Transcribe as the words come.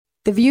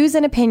The views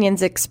and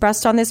opinions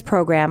expressed on this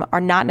program are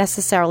not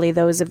necessarily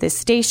those of this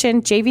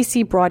station,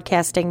 JVC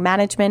Broadcasting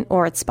Management,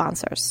 or its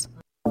sponsors.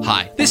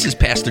 Hi, this is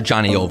Pastor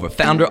Johnny Over,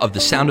 founder of the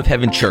Sound of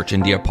Heaven Church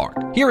in Deer Park.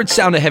 Here at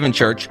Sound of Heaven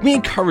Church, we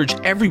encourage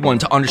everyone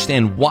to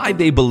understand why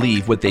they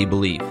believe what they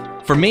believe.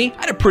 For me,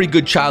 I had a pretty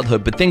good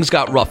childhood, but things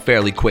got rough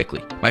fairly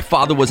quickly. My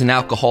father was an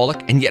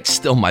alcoholic, and yet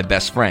still my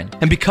best friend.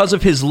 And because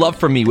of his love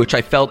for me, which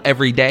I felt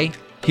every day,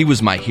 he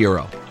was my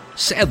hero.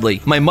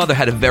 Sadly, my mother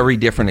had a very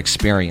different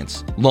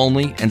experience.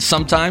 Lonely and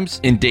sometimes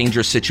in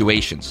dangerous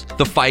situations.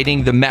 The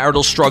fighting, the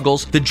marital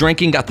struggles, the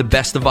drinking got the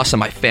best of us and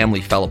my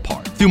family fell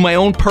apart. Through my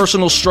own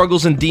personal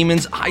struggles and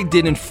demons, I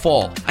didn't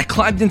fall. I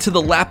climbed into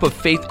the lap of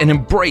faith and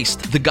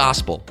embraced the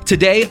gospel.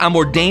 Today, I'm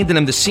ordained and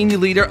I'm the senior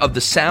leader of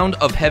the Sound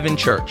of Heaven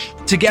Church.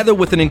 Together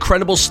with an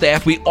incredible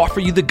staff, we offer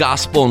you the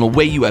gospel in a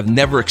way you have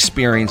never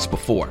experienced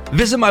before.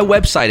 Visit my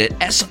website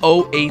at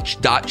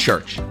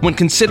soh.church. When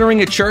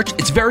considering a church,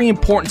 it's very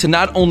important to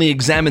not only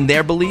examine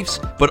their beliefs,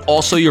 but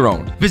also your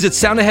own. Visit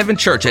Sound of Heaven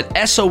Church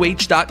at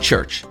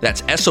soh.church.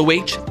 That's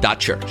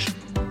soh.church.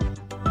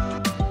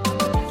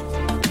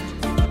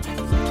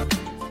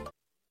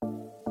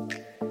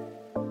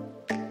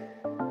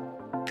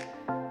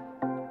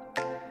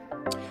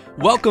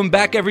 Welcome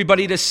back,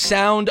 everybody, to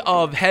Sound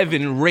of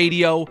Heaven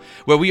Radio,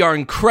 where we are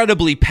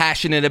incredibly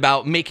passionate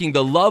about making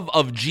the love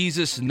of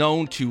Jesus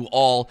known to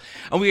all.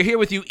 And we are here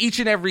with you each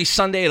and every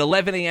Sunday at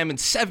 11 a.m. and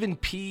 7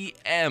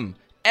 p.m.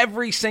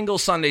 every single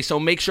Sunday, so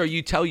make sure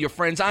you tell your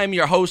friends. I'm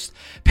your host,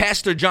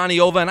 Pastor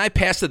Johnny Ova, and I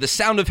pastor the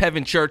Sound of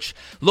Heaven Church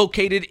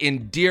located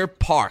in Deer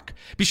Park.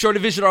 Be sure to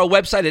visit our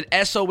website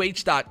at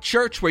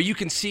soh.church, where you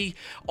can see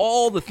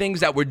all the things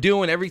that we're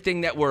doing,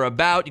 everything that we're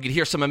about. You can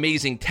hear some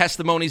amazing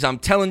testimonies. I'm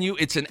telling you,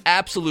 it's an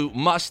absolute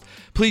must.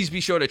 Please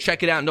be sure to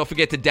check it out, and don't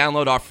forget to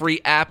download our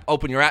free app.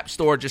 Open your app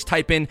store, just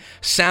type in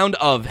Sound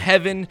of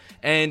Heaven,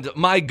 and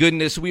my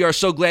goodness, we are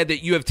so glad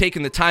that you have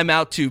taken the time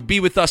out to be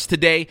with us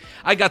today.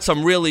 I got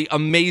some really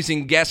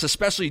amazing guests,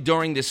 especially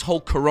during this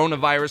whole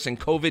coronavirus and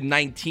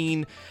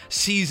COVID-19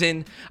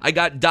 season. I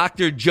got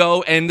Dr.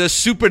 Joe and the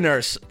super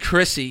nurse,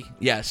 Chrissy.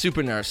 Yeah,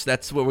 super nurse.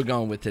 That's what we're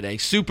going with today,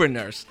 super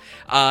nurse.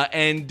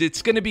 And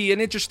it's going to be an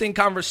interesting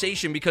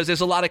conversation because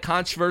there's a lot of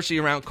controversy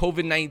around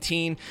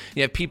COVID-19.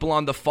 You have people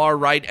on the far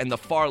right and the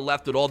far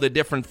left with all the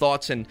different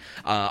thoughts and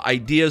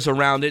ideas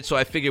around it. So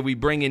I figured we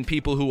bring in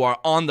people who are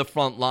on the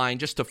front line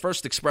just to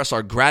first express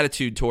our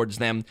gratitude towards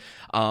them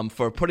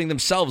for putting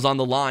themselves on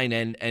the line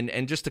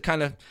and just to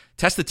kind of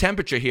test the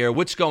temperature here,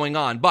 what's going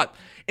on. But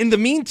in the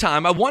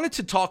meantime, I wanted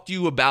to talk to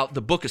you about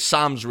the book of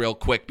Psalms real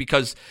quick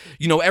because,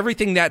 you know,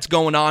 everything that's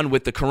going on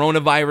with the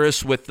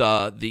coronavirus, with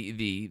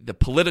the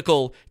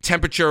political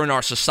temperature in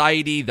our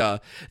society,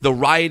 the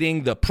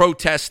rioting, the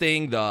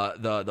protesting,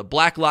 the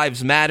Black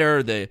Lives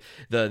Matter,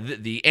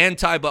 the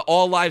anti, but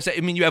all lives.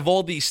 I mean, you have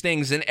all these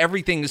things and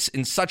everything's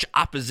in such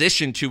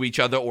opposition to each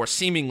other, or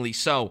seemingly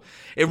so.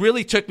 It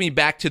really took me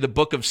back to the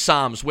book of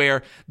Psalms,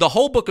 where the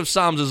whole book of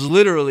Psalms is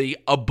literally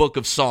a book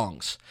of songs.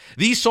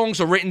 These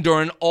songs are written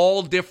during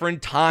all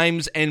different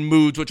times and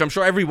moods, which I'm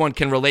sure everyone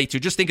can relate to.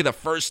 Just think of the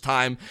first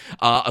time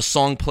a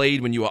song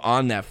played when you were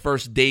on that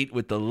first date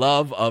with the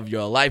love of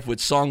your life. What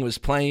song was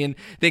playing?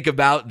 Think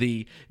about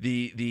the.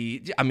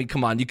 I mean,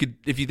 come on. You could,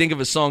 if you think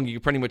of a song, you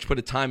could pretty much put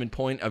a time and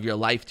point of your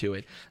life to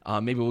it.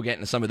 Maybe we'll get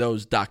into some of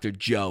those, Dr.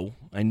 Joe.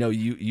 I know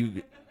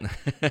you.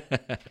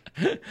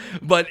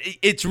 But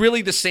it's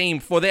really the same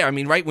for there. I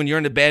mean, right, when you're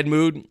in a bad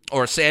mood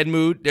or a sad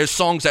mood, there's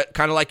songs that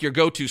kind of like your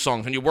go-to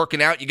songs. When you're working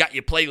out, you got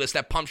your playlist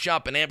that pumps you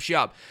up and amps you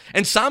up.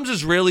 And Psalms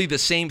is really the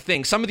same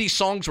thing. Some of these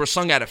songs were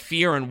sung out of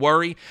fear and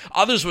worry.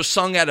 Others were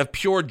sung out of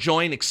pure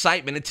joy and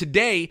excitement. And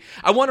today,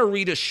 I want to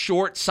read a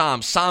short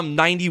psalm, Psalm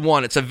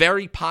 91. It's a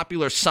very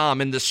popular psalm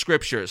in the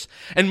scriptures.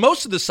 And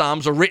most of the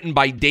psalms are written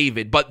by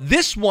David. But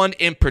this one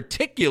in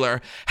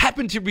particular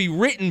happened to be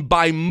written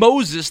by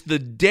Moses the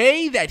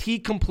day that he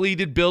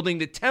completed building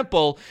the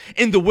temple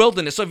in the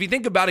wilderness. So if you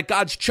think about it,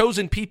 God's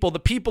chosen people, the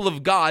people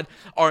of God,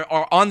 are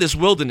on this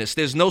wilderness.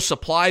 There's no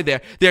supply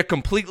there. They're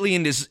completely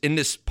in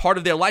this part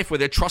of their life where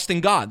they're trusting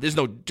God. There's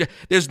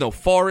no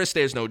forest.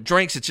 There's no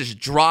drinks. It's just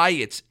dry.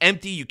 It's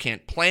empty. You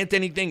can't plant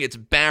anything. It's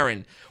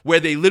barren, where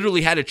they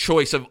literally had a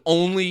choice of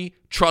only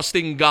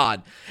trusting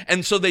God.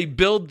 And so they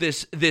build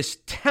this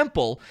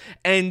temple,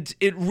 and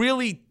it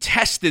really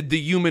tested the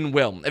human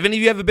will. Have any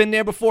of you ever been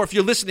there before? If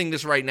you're listening to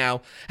this right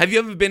now, have you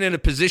ever been in a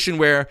position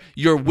where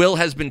your will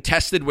has been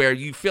tested, where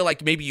you feel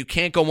like maybe you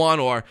can't go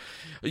on, or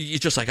you're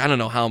just like, I don't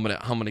know how I'm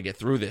gonna get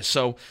through this.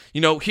 So,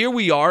 you know, here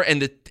we are,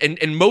 and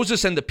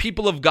Moses and the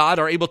people of God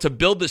are able to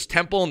build this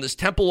temple, and this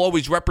temple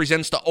always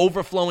represents the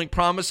overflowing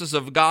promises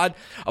of God,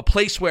 a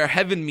place where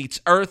heaven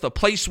meets earth, a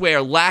place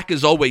where lack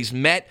is always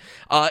met.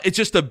 It's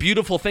just a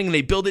beautiful thing.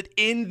 They build it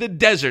in the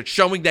desert,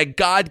 showing that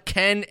God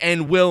can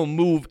and will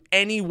move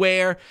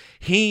anywhere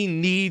he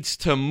needs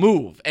to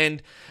move.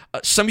 And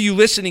Some of you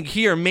listening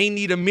here may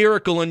need a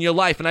miracle in your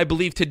life, and I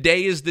believe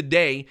today is the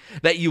day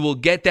that you will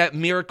get that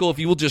miracle. If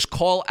you will just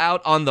call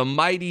out on the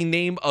mighty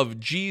name of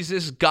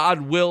Jesus,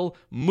 God will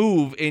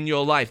move in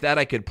your life. That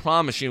I could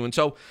promise you. And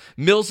so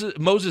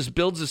Moses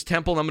builds his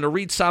temple, and I'm going to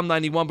read Psalm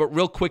 91, but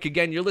real quick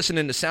again, you're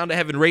listening to Sound of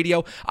Heaven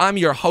Radio. I'm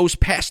your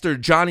host, Pastor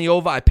Johnny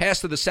Ova. I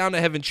pastor the Sound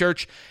of Heaven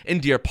Church in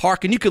Deer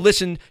Park, and you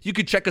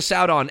could check us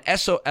out on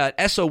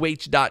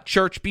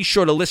soh.church. Be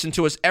sure to listen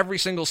to us every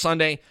single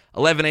Sunday,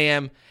 11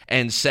 a.m.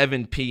 and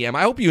 7 p.m.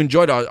 I hope you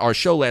enjoyed our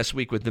show last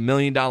week with the $1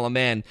 Million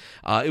Man.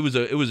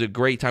 It was a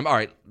great time. All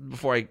right,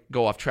 before I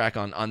go off track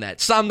on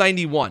that, Psalm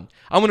 91.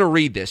 I'm going to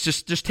read this.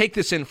 Just take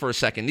this in for a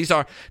second. These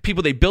are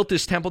people, they built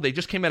this temple. They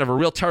just came out of a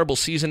real terrible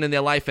season in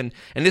their life, and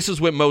this is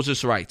what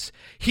Moses writes.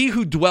 He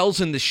who dwells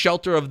in the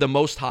shelter of the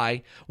Most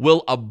High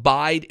will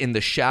abide in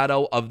the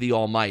shadow of the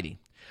Almighty.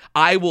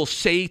 I will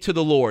say to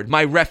the Lord,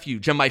 my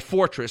refuge and my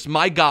fortress,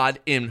 my God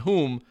in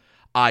whom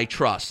I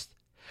trust.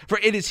 For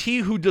it is he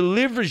who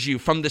delivers you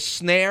from the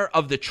snare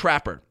of the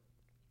trapper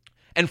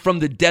and from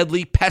the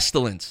deadly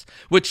pestilence,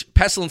 which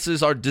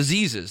pestilences are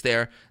diseases.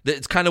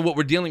 It's kind of what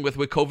we're dealing with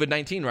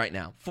COVID-19 right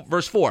now.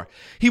 Verse 4,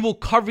 he will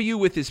cover you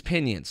with his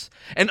pinions,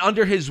 and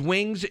under his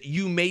wings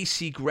you may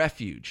seek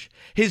refuge.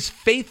 His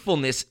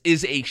faithfulness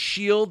is a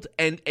shield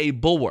and a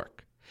bulwark.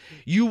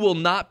 You will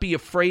not be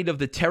afraid of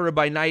the terror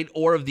by night,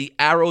 or of the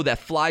arrow that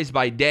flies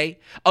by day,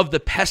 of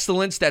the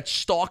pestilence that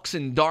stalks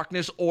in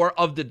darkness, or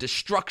of the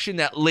destruction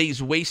that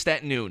lays waste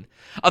at noon.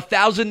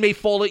 1,000 may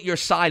fall at your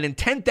side and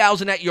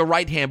 10,000 at your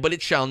right hand, but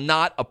it shall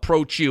not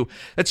approach you.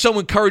 That's so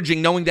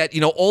encouraging, knowing that,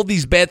 all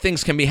these bad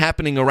things can be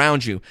happening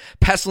around you.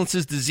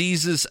 Pestilences,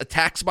 diseases,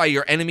 attacks by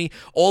your enemy,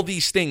 all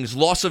these things,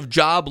 loss of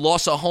job,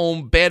 loss of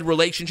home, bad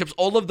relationships,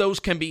 all of those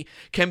can be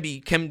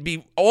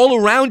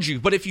all around you.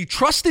 But if you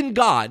trust in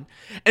God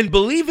and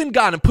believe in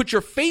God and put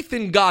your faith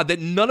in God, that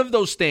none of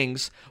those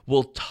things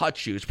will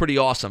touch you. It's pretty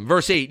awesome.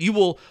 Verse 8, you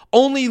will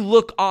only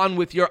look on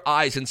with your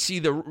eyes and see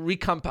the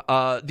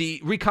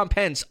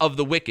recompense of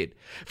the wicked.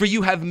 For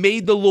you have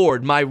made the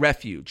Lord my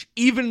refuge,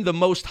 even the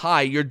Most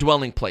High your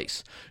dwelling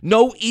place.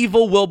 No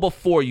evil will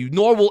befall you,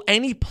 nor will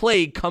any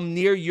plague come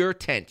near your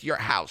tent, your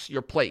house,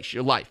 your place,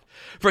 your life.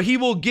 For he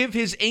will give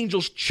his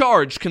angels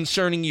charge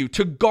concerning you,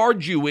 to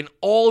guard you in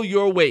all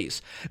your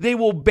ways. They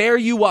will bear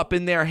you up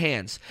in their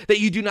hands, that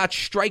you do not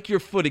strike your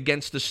foot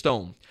against a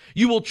stone.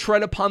 You will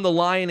tread upon the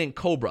lion and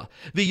cobra,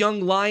 the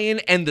young lion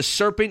and the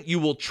serpent you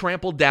will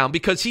trample down,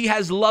 because he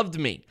has loved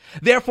me.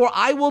 Therefore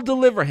I will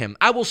deliver him.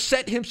 I will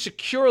set him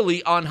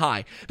securely on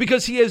high,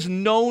 because he has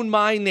known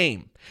my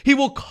name. He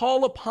will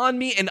call upon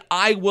me, and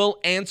I will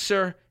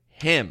answer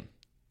him.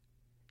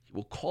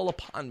 Will call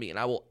upon me, and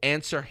I will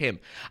answer him.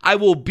 I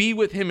will be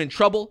with him in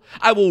trouble.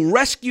 I will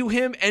rescue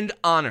him and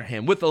honor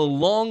him. With a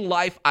long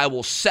life I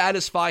will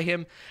satisfy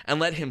him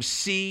and let him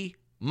see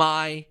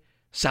my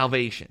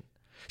salvation.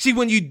 See,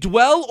 when you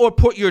dwell or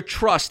put your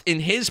trust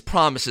in his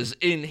promises,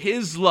 in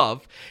his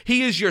love,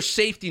 he is your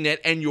safety net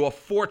and your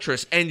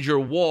fortress and your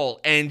wall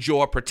and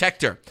your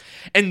protector.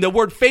 And the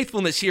word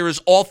faithfulness here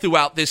is all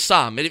throughout this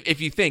psalm. If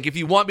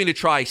you want me to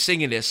try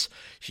singing this,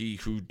 he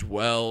who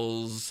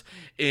dwells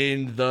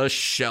in the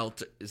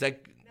shelter. Is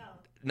that?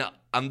 No.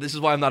 This is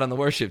why I'm not on the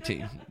worship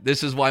team.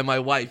 This is why my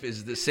wife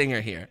is the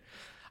singer here.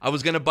 I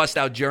was going to bust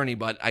out Journey,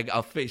 but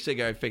I'll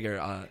figure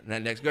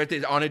that next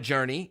birthday on a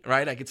journey,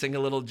 right? I could sing a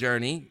little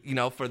journey,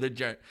 for the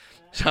journey.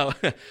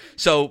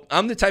 So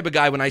I'm the type of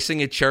guy, when I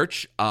sing at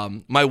church,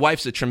 my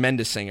wife's a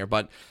tremendous singer,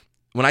 but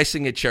when I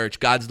sing at church,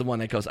 God's the one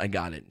that goes, I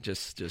got it.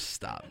 Just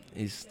stop.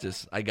 He's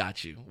just, I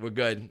got you. We're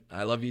good.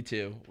 I love you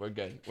too. We're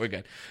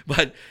good.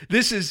 But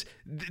this is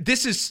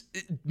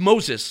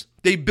Moses.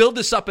 They build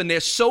this up, and they're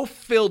so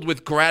filled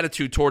with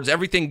gratitude towards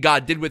everything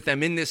God did with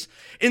them in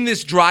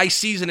this dry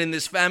season, in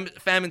this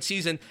famine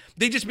season.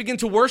 They just begin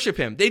to worship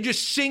him. They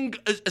just sing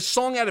a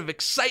song out of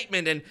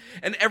excitement, and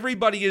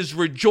everybody is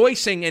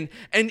rejoicing. And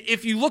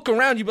if you look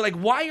around, you'd be like,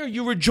 why are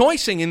you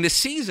rejoicing in this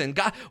season?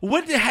 God,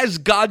 what has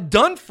God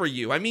done for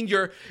you? I mean,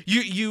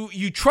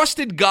 you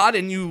trusted God,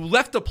 and you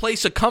left a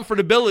place of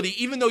comfortability,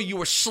 even though you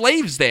were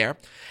slaves there.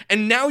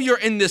 And now you're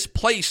in this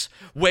place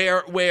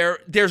where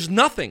there's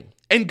nothing.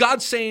 And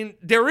God's saying,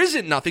 there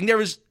isn't nothing.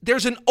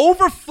 There's an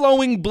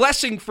overflowing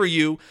blessing for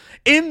you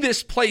in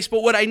this place.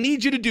 But what I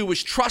need you to do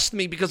is trust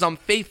me, because I'm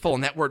faithful.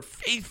 And that word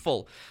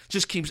faithful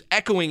just keeps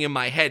echoing in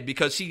my head,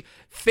 because see,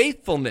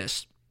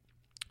 faithfulness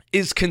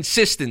is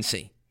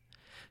consistency.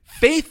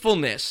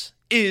 Faithfulness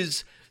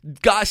is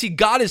God. See,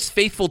 God is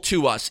faithful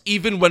to us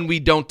even when we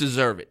don't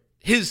deserve it.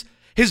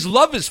 His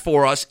love is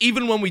for us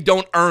even when we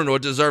don't earn or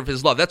deserve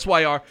his love. That's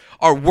why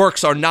our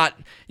works are not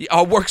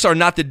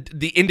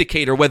the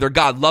indicator whether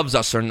God loves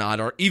us or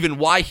not, or even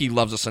why he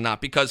loves us or not,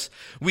 because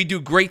we do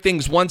great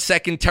things one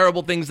second,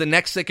 terrible things the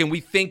next second. We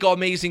think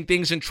amazing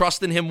things and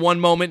trust in him one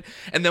moment,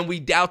 and then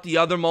we doubt the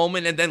other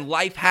moment, and then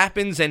life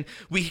happens and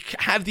we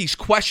have these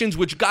questions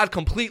which God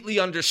completely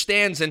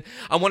understands. And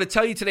I want to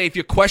tell you today, if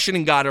you're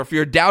questioning God, or if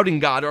you're doubting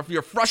God, or if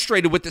you're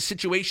frustrated with the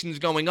situations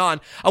going on,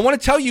 I want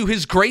to tell you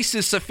his grace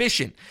is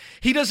sufficient.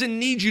 He doesn't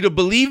need you to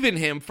believe in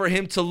him for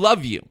him to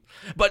love you.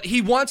 But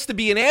he wants to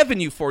be an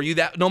avenue for you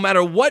that no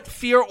matter what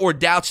fear or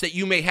doubts that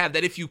you may have,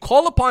 that if you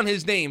call upon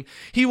his name,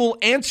 he will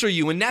answer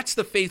you. And that's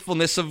the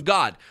faithfulness of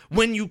God.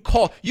 When you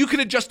call, you could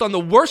have just done the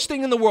worst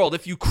thing in the world.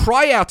 If you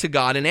cry out to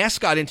God and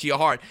ask God into your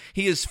heart,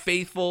 he is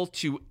faithful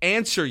to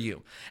answer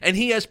you. And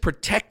he has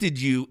protected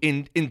you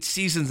in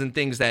seasons and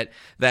things that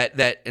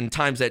in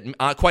times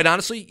that, quite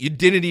honestly, you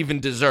didn't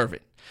even deserve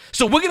it.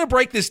 So we're going to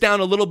break this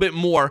down a little bit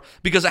more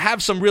because I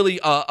have some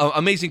really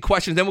amazing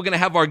questions. Then we're going to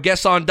have our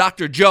guests on,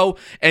 Dr. Joe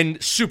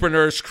and Super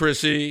Nurse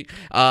Chrissy,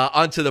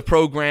 onto the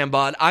program.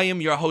 But I am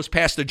your host,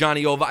 Pastor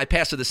Johnny Ova. I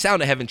pastor the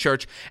Sound of Heaven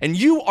Church, and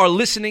you are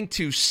listening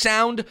to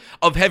Sound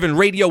of Heaven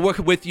Radio.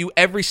 Working with you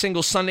every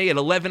single Sunday at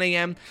 11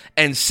 a.m.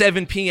 and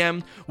 7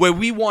 p.m., where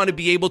we want to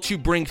be able to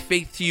bring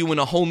faith to you in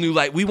a whole new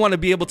light. We want to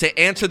be able to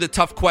answer the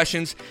tough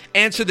questions,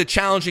 answer the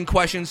challenging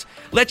questions,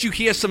 let you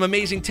hear some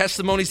amazing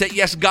testimonies that,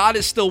 yes, God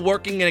is still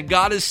working and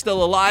God is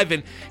still alive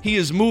and he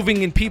is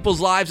moving in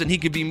people's lives and he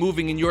could be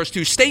moving in yours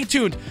too. Stay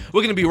tuned.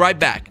 We're going to be right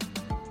back.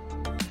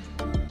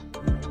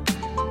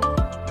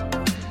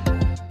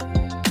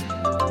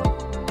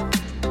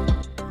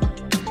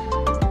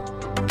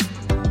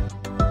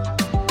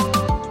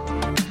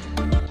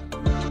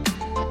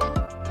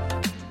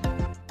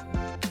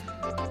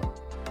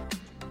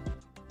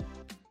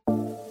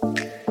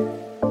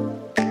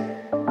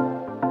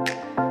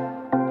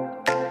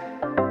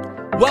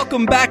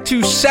 Welcome back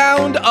to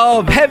Sound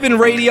of Heaven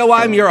Radio.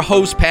 I'm your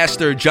host,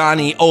 Pastor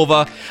Johnny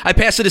Ova. I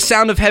pastor the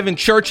Sound of Heaven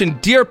Church in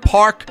Deer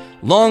Park,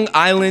 Long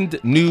Island,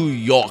 New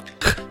York.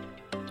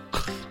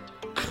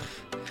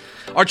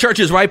 Our church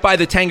is right by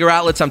the Tanger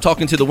Outlets. I'm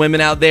talking to the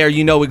women out there.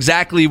 You know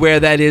exactly where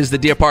that is, the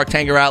Deer Park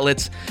Tanger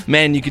Outlets.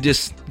 Men, you could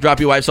just drop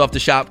your wives off the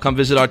shop, come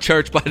visit our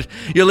church. But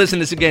you're listening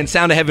to this again,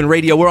 Sound of Heaven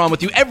Radio. We're on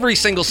with you every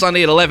single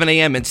Sunday at 11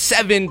 a.m. and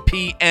 7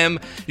 p.m.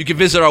 You can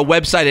visit our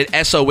website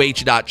at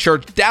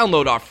soh.church.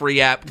 Download our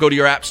free app. Go to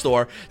your app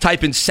store.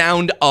 Type in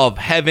Sound of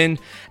Heaven.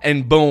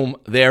 And boom,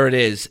 there it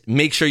is.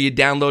 Make sure you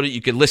download it.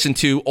 You can listen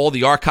to all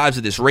the archives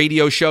of this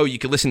radio show. You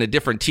can listen to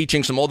different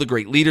teachings from all the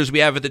great leaders we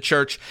have at the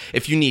church.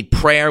 If you need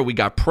prayer, we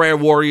got prayer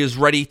warriors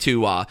ready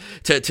to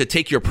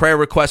take your prayer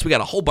requests. We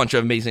got a whole bunch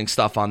of amazing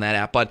stuff on that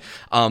app. But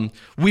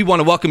we want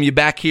to welcome you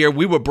back here.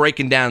 We were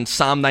breaking down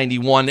Psalm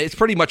 91. It's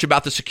pretty much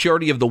about the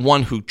security of the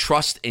one who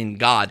trusts in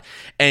God.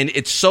 And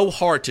it's so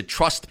hard to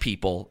trust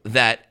people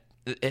that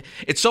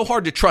it's so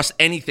hard to trust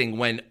anything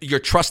when your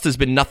trust has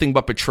been nothing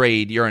but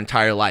betrayed your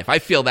entire life. I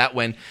feel that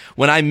when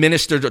I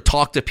minister or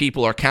talk to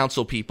people or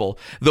counsel people,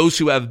 those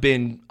who have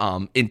been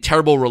in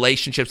terrible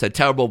relationships, had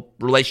terrible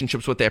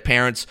relationships with their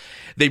parents,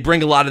 they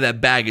bring a lot of that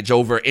baggage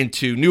over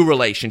into new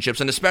relationships,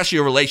 and especially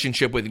a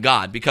relationship with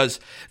God, because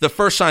the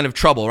first sign of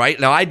trouble, right?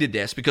 Now, I did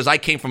this because I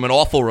came from an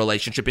awful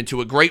relationship into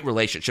a great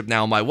relationship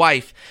now with my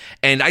wife,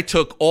 and I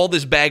took all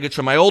this baggage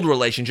from my old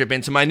relationship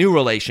into my new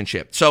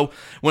relationship. So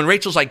when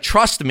Rachel's like,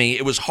 trust me,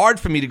 it was hard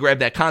for me to grab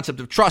that concept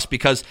of trust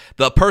because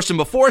the person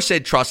before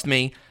said, trust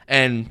me,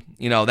 and,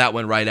 you know, that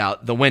went right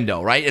out the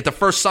window, right? At the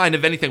first sign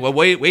of anything, well,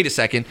 wait a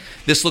second,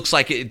 this looks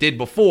like it did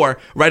before,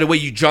 right away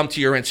you jump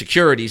to your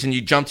insecurities and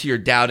you jump to your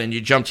doubt and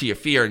you jump to your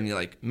fear and you're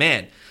like,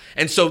 man.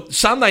 And so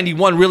Psalm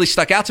 91 really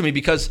stuck out to me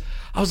because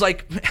I was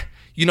like,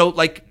 you know,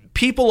 like,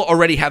 people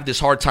already have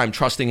this hard time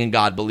trusting in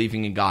God,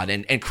 believing in God,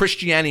 and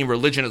Christianity and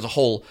religion as a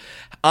whole,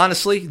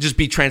 honestly, just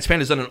be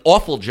transparent, has done an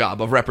awful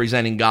job of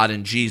representing God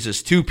and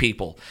Jesus to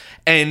people.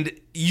 And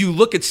you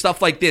look at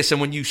stuff like this, and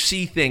when you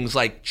see things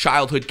like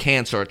childhood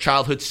cancer, or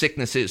childhood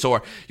sicknesses,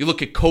 or you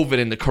look at COVID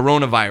and the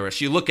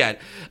coronavirus, you look at,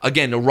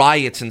 again, the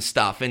riots and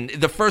stuff, and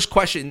the first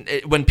question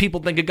when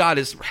people think of God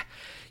is,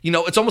 you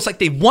know, it's almost like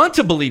they want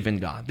to believe in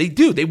God. They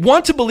do. They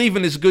want to believe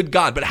in this good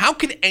God, but how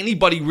can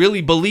anybody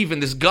really believe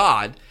in this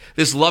God,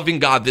 this loving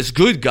God, this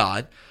good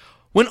God,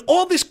 when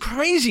all this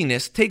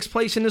craziness takes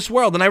place in this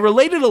world? And I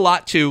related a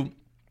lot to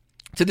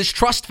this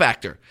trust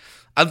factor.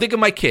 I think of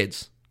my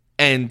kids,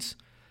 and,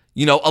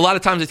 you know, a lot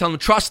of times I tell them,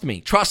 trust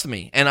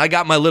me. And I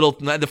got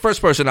the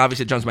first person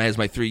obviously that jumps to my head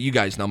is you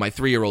guys know, my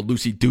 3-year-old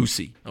Lucy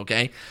Doocy,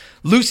 okay?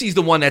 Lucy's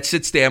the one that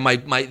sits there,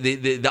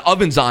 the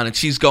oven's on, and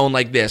she's going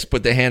like this,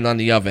 put the hand on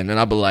the oven, and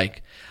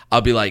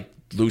I'll be like,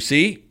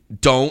 Lucy,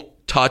 don't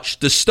touch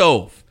the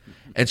stove.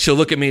 And she'll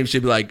look at me and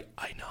she'll be like,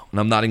 I know. And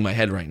I'm nodding my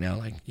head right now,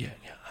 like, yeah,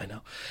 I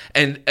know.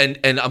 And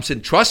I'm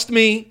saying, trust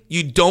me,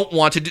 you don't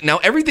want to do. Now,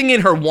 everything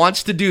in her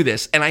wants to do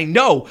this. And I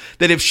know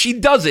that if she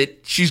does it,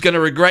 she's going to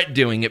regret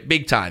doing it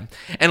big time.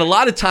 And a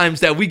lot of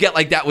times that we get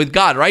like that with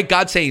God, right?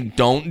 God saying,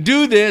 don't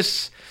do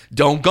this.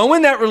 Don't go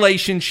in that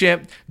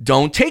relationship.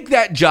 Don't take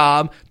that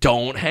job.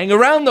 Don't hang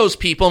around those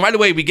people. And right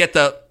away,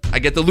 I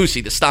get the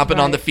Lucy, the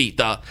stomping on the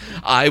feet,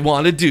 I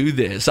want to do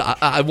this.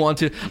 I want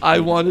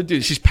to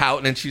do. She's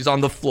pouting and she's on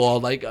the floor,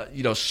 like,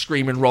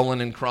 screaming, rolling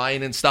and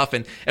crying and stuff.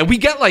 And we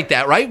get like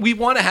that, right? We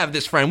want to have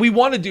this friend. We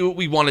want to do what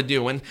we want to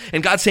do. And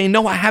God's saying,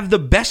 no, I have the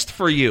best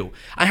for you.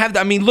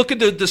 Look at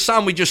the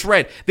Psalm we just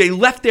read. They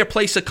left their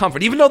place of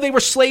comfort. Even though they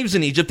were slaves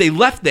in Egypt, they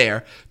left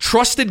there,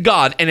 trusted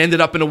God, and ended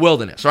up in a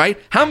wilderness, right?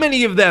 How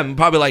many of them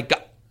probably like,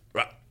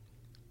 God,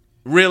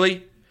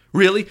 really?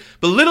 Really?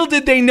 But little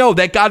did they know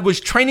that God was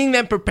training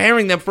them,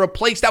 preparing them for a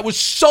place that was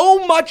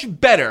so much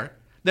better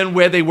than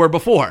where they were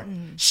before.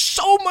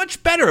 So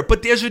much better.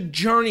 But there's a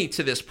journey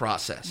to this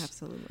process.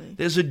 Absolutely.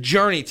 There's a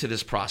journey to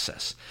this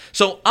process.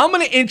 So I'm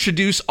going to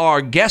introduce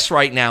our guest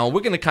right now.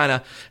 We're going to kind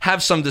of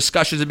have some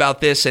discussions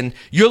about this. And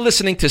you're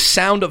listening to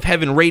Sound of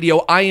Heaven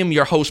Radio. I am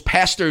your host,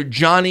 Pastor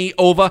Johnny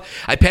Ova.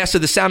 I pastor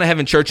the Sound of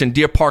Heaven Church in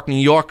Deer Park, New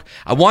York.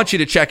 I want you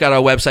to check out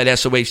our website,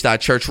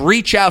 soh.church.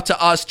 Reach out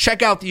to us.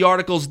 Check out the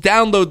articles.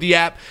 Download the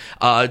app.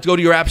 Go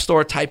to your app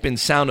store. Type in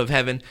Sound of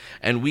Heaven.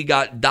 And we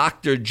got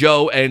Dr.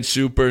 Joe and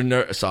Super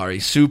Nurse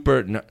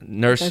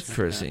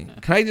Chrissy.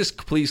 Can I just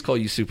please call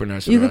you Super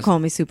Nurse? You can call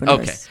me Super Nurse.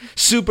 Okay.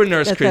 Super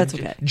Nurse Chrissy. That's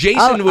okay.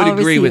 Jason would I'll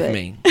agree with it.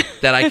 me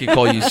that I could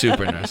call you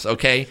Super Nurse,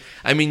 okay?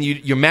 I mean,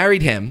 you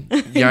married him,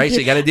 right? So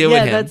you got to deal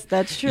with him. Yeah,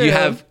 that's true. You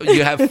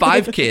have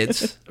 5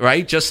 kids,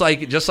 right? Just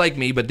like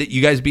me, but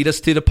you guys beat us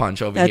to the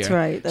punch over That's here.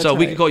 right. That's so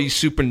we right. could call you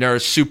Super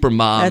Nurse, Super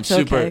Mom, That's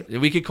Super. okay.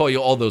 We could call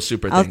you all those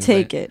super I'll things.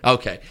 take right? it.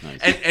 Okay.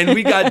 Nice. And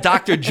we got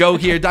Dr. Joe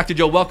here. Dr.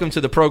 Joe, welcome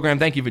to the program.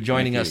 Thank you for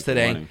joining us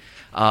today.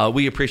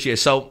 We appreciate it.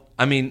 So,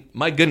 I mean,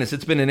 my goodness,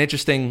 it's been an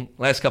interesting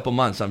last couple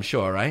months, I'm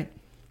sure, right?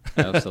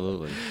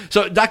 Absolutely.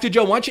 So, Dr.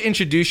 Joe, why don't you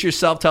introduce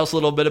yourself? Tell us a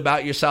little bit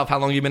about yourself, how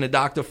long you've been a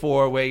doctor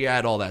for, where you're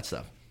at, all that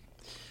stuff.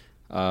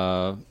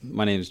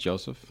 My name is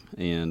Joseph,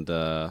 and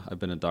I've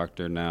been a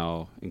doctor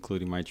now,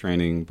 including my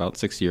training, about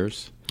 6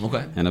 years.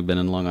 Okay. And I've been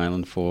in Long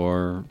Island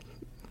for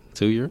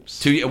 2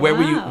 years. Where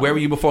were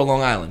you before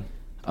Long Island?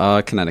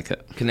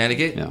 Connecticut.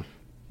 Connecticut? Yeah.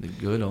 The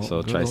good old.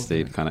 So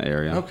tri-state kind of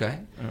area. Okay.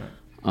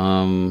 All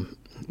right.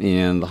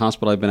 And the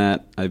hospital I've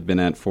been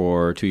at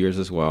for 2 years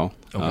as well.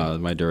 Okay.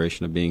 My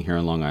duration of being here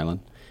in Long Island.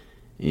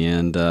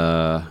 And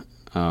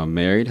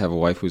married, have a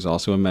wife who's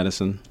also in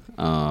medicine.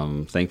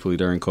 Thankfully,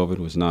 during COVID,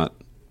 was not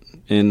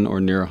in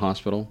or near a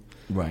hospital.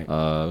 Right.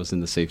 I was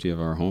in the safety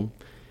of our home.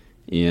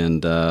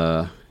 And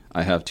I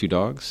have 2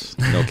 dogs,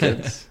 no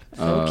kids.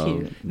 So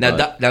cute. Now,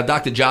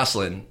 Dr.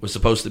 Jocelyn was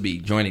supposed to be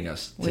joining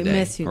us today. We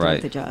miss you, Right.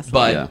 Dr. Jocelyn.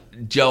 But Yeah.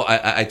 Joe,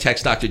 I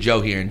text Dr.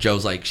 Joe here, and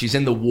Joe's like, she's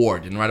in the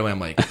ward. And right away,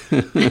 I'm like,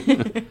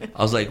 I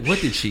was like,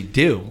 what did she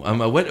do? I'm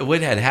like,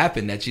 what had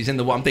happened that she's in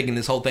the ward? I'm thinking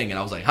this whole thing. And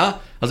I was like, huh?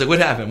 I was like, what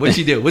happened? What'd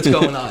she do? What's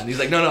going on? And he's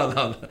like,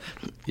 no.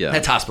 Yeah.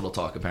 That's hospital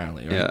talk,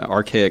 apparently. Right? Yeah,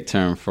 archaic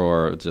term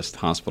for just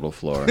hospital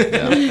floor.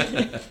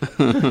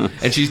 Yeah.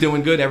 And she's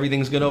doing good?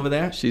 Everything's good over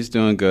there? She's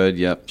doing good.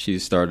 Yep. She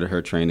started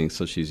her training,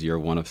 so she's year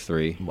 1 of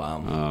 3.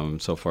 Wow.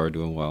 So far,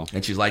 doing well.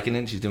 And she's liking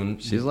it?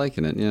 She's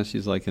liking it. Yeah,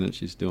 she's liking it.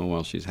 She's doing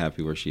well. She's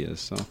happy where she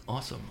is. So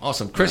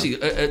Awesome. Chrissy,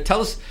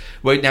 tell us,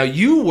 wait, now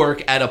you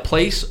work at a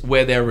place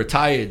where they're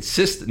retired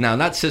sisters. Now,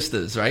 not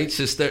sisters, right?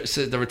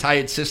 The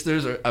retired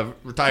sisters or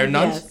retired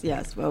nuns?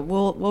 Yes. Well,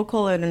 we'll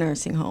call it a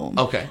nursing home.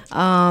 Okay.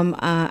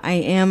 I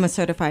am a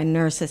certified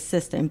nurse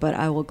assistant, but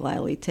I will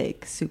gladly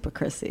take Super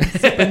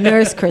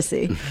Nurse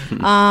Chrissy.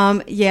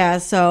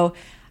 So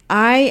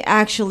I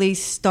actually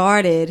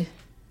started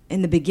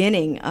in the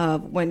beginning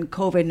of when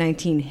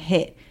COVID-19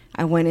 hit.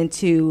 I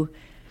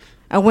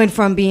went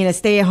from being a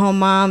stay-at-home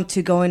mom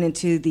to going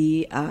into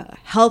the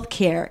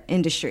healthcare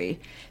industry.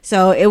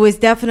 So it was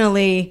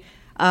definitely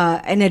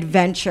an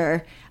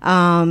adventure.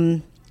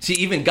 See,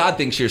 even God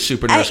thinks you're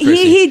Super Nurse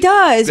Chrissy. He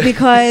does,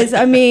 because,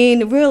 I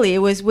mean, really, it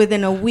was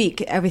within a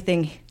week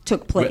everything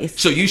took place.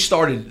 So you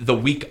started the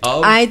week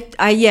of?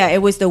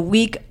 It was the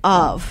week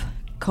of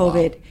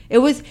COVID. Wow. It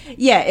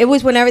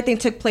was when everything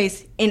took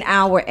place in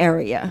our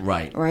area.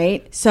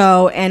 Right.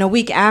 So, and a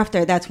week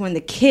after, that's when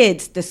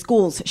the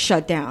schools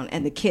shut down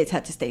and the kids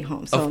had to stay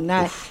home. So,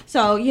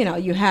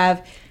 you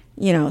have,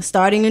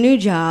 starting a new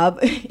job,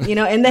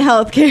 in the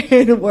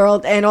healthcare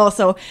world, and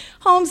also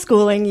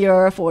homeschooling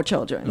your 4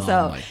 children. That's,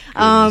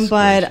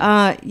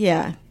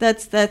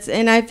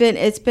 and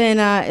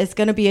it's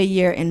going to be a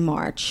year in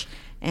March.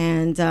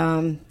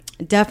 And,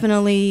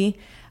 definitely,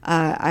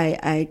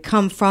 I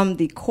come from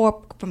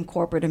from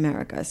corporate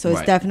America. So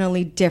it's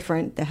definitely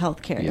different, the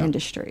healthcare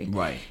industry.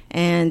 Right.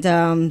 And,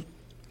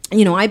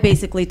 I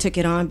basically took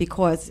it on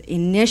because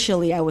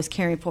initially I was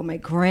caring for my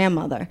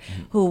grandmother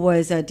who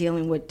was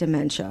dealing with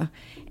dementia.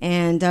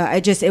 And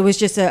it was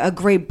just a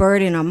great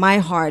burden on my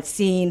heart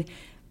seeing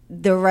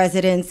the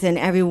residents and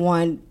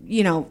everyone,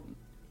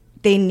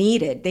 they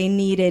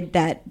needed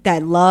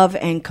that love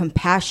and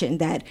compassion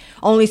that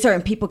only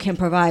certain people can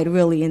provide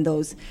really in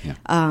those,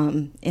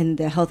 in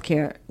the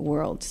healthcare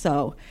world.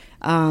 So,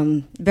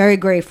 very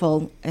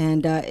grateful,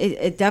 and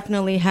it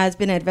definitely has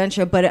been an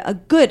adventure, but a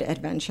good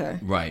adventure.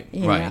 Right.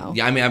 know.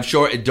 Yeah, I mean, I'm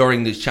sure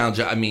during this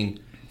challenge,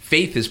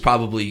 faith is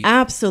probably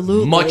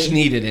absolutely much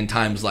needed in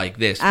times like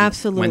this.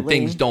 Absolutely. When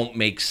things don't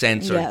make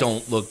sense or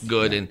don't look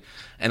good, and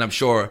I'm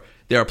sure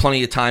there are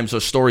plenty of times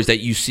or stories that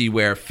you see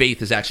where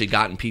faith has actually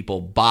gotten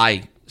people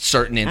by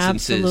certain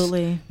instances,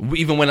 absolutely,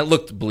 even when it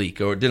looked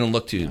bleak or it didn't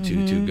look too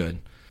good.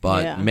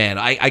 But man,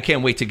 I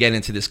can't wait to get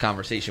into this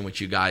conversation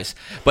with you guys.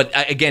 But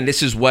again,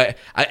 this is why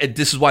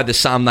the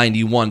Psalm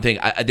 91 thing.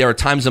 There are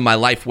times in my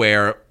life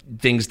where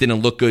things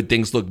didn't look good,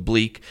 things looked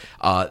bleak.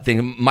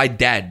 My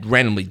dad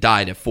randomly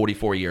died at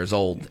 44 years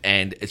old,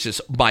 and it's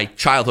just my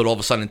childhood all of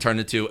a sudden turned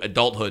into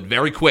adulthood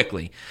very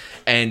quickly.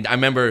 And I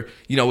remember,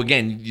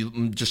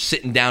 again, just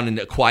sitting down in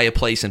a quiet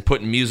place and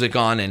putting music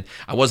on, and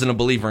I wasn't a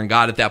believer in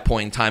God at that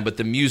point in time, but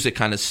the music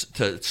kind of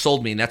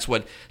sold me, and that's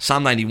what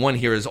Psalm 91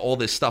 here is, all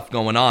this stuff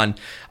going on.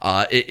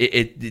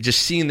 It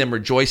just seeing them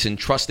rejoice and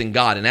trust in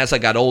God. And as I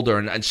got older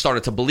and I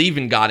started to believe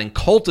in God and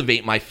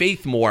cultivate my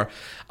faith more,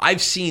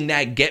 I've seen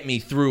that get me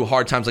through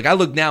hard times. Like I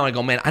look now and I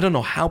go, man, I don't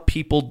know how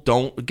people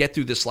don't get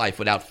through this life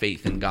without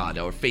faith in God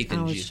or faith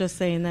in Jesus. I was just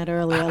saying that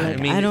earlier.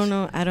 I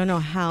don't know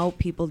how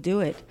people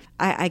do it.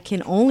 I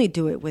can only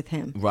do it with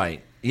him.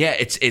 Right. Yeah,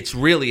 it's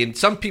really, and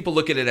some people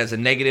look at it as a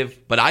negative,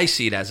 but I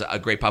see it as a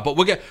great part. But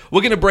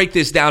we're gonna break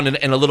this down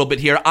in a little bit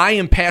here. I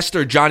am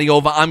Pastor Johnny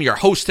Ova. I'm your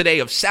host today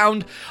of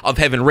Sound of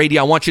Heaven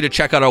Radio. I want you to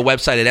check out our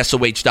website at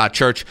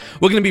soh.church.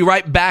 We're gonna be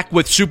right back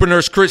with Super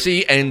Nurse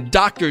Chrissy and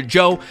Dr.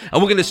 Joe,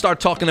 and we're gonna start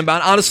talking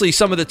about, honestly,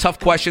 some of the tough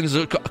questions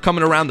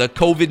coming around the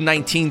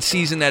COVID-19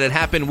 season that had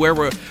happened, where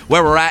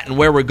we're at and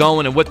where we're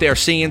going and what they're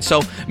seeing.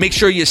 So make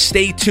sure you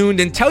stay tuned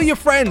and tell your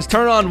friends.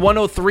 Turn on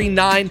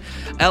 103.9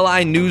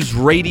 LI News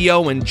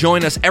Radio and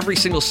join us every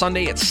single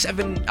Sunday at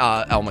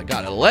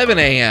 11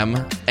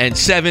 a.m. and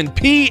 7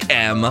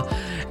 p.m.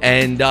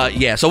 And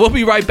so we'll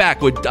be right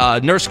back with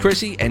Nurse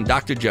Chrissy and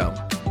Dr. Joe.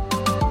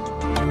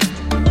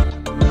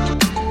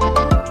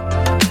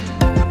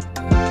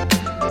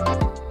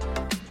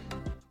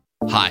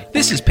 Hi,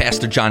 this is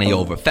Pastor Johnny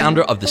Over,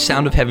 founder of the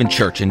Sound of Heaven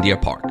Church in Deer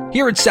Park.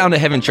 Here at Sound of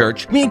Heaven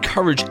Church, we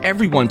encourage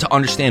everyone to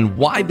understand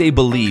why they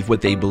believe what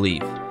they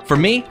believe. For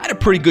me, I had a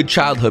pretty good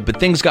childhood, but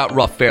things got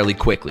rough fairly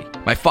quickly.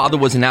 My father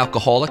was an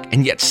alcoholic,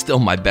 and yet still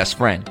my best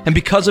friend. And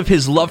because of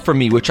his love for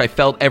me, which I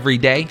felt every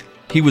day,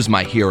 he was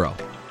my hero.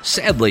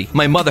 Sadly,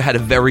 my mother had a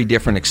very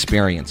different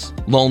experience.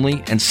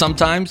 Lonely and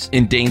sometimes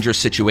in dangerous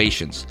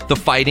situations. The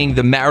fighting,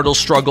 the marital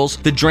struggles,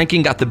 the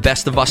drinking got the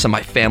best of us and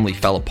my family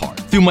fell apart.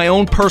 Through my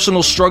own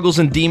personal struggles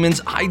and demons,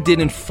 I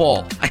didn't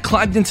fall. I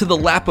climbed into the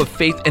lap of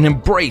faith and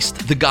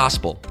embraced the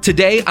gospel.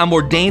 Today, I'm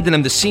ordained and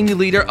I'm the senior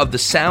leader of the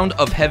Sound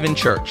of Heaven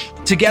Church.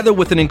 Together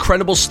with an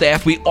incredible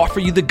staff, we offer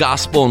you the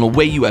gospel in a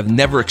way you have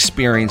never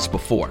experienced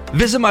before.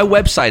 Visit my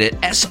website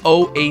at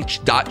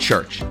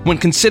soh.church. When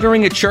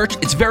considering a church,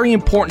 it's very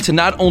important to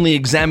not only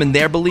examine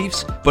their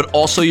beliefs, but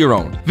also your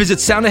own. Visit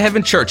Sound of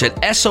Heaven Church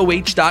at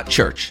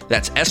soh.church.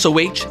 That's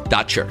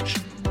soh.church.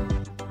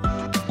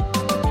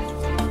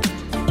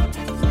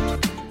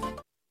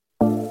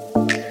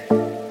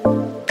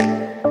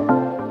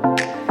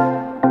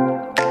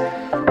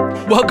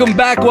 Welcome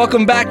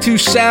back to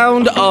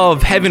Sound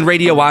of Heaven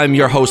Radio. I'm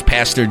your host,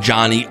 Pastor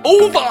Johnny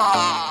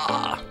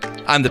Ova.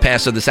 I'm the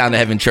pastor of the Sound of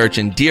Heaven Church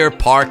in Deer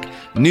Park,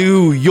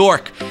 New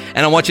York.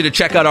 And I want you to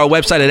check out our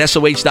website at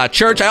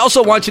soh.church. I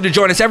also want you to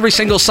join us every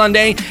single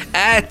Sunday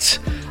at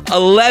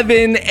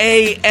 11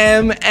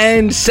 a.m.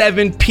 and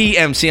 7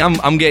 p.m. See,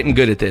 I'm getting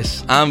good at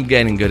this.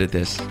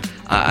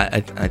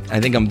 I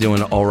think I'm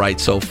doing all right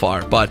so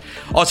far. But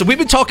also, we've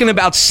been talking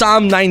about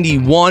Psalm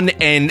 91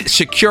 and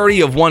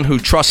security of one who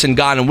trusts in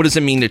God, and what does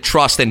it mean to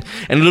trust and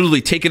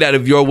literally take it out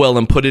of your will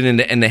and put it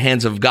in the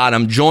hands of God.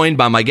 I'm joined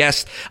by my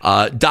guests,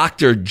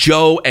 Dr.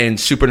 Joe and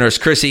Super Nurse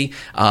Chrissy,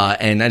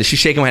 and she's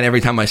shaking my head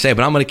every time I say it,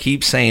 but I'm going to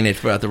keep saying it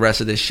throughout the rest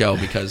of this show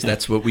because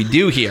that's what we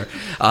do here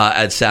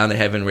at Sound of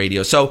Heaven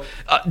Radio. So,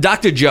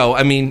 Dr. Joe,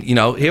 I mean,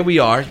 here we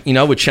are,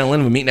 we're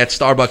chilling, we're meeting at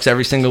Starbucks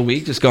every single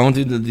week, just going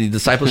through the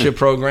discipleship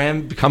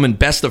program, becoming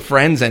best of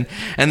friends, and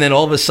then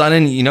all of a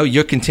sudden,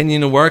 you're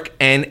continuing to work,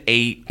 and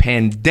a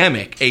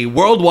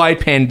worldwide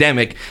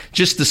pandemic,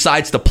 just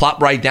decides to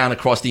plop right down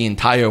across the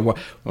entire world.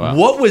 Wow.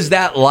 What was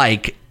that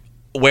like?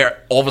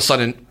 Where all of a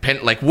sudden,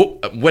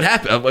 what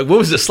happened? What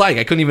was this like?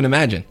 I couldn't even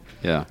imagine.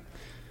 Yeah,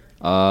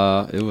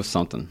 it was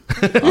something.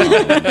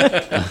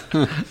 I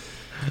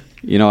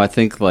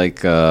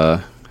think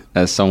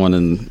as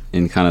someone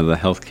in kind of the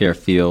healthcare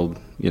field,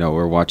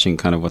 we're watching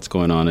kind of what's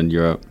going on in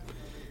Europe,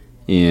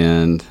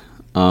 and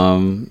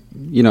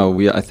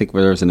I think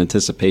there's an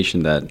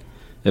anticipation that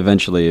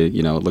eventually, it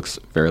looks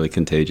fairly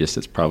contagious.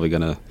 It's probably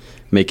going to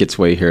make its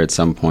way here at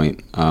some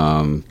point.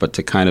 But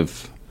to kind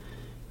of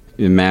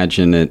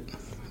imagine it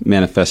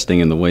manifesting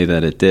in the way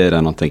that it did,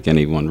 I don't think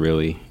anyone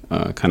really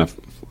kind of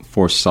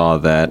foresaw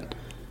that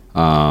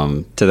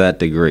to that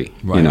degree,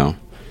 right.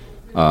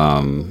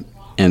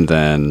 And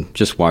then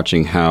just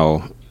watching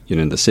how,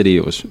 in the city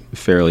it was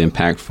fairly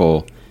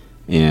impactful,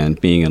 and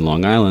being in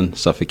Long Island,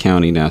 Suffolk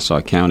County, Nassau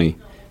County,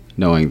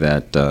 knowing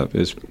that it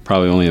was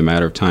probably only a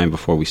matter of time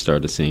before we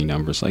started seeing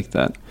numbers like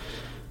that.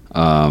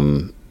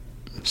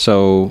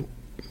 So,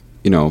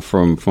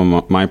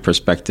 from my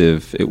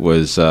perspective, it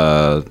was,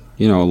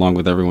 along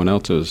with everyone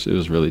else, it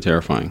was really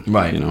terrifying.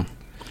 Right.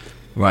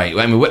 Right.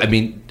 I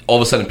mean, all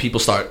of a sudden people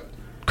start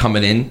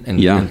coming in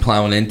and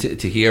plowing in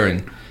to here.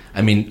 And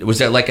I mean, was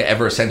there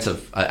ever a sense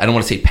of, I don't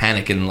want to say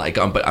panic, and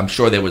but I'm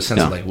sure there was a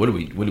sense of what are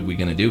we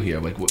going to do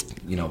here?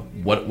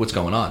 What's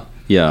going on?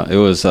 Yeah, it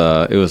was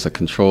a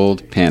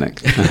controlled panic.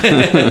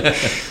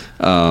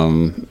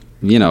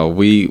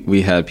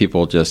 we had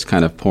people just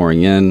kind of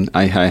pouring in.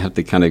 I have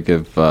to kind of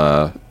give,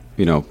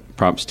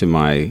 props to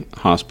my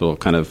hospital.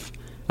 Kind of,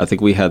 I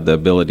think we had the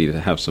ability to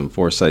have some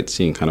foresight,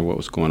 seeing kind of what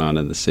was going on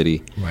in the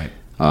city. Right.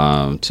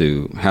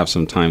 To have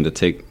some time to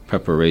take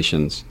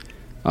preparations,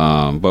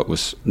 but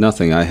was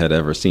nothing I had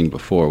ever seen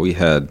before. We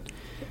had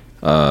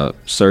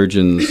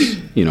surgeons,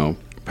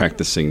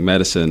 practicing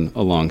medicine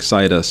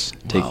alongside us,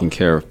 taking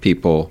care of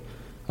people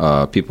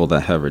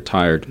that have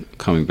retired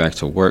coming back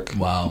to work.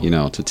 Wow.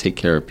 To take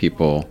care of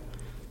people.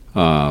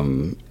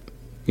 It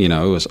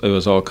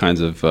was all kinds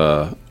of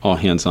all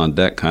hands on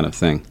deck kind of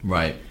thing.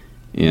 Right.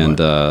 And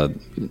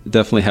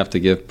definitely have to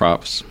give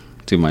props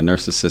to my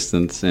nurse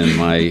assistants and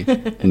my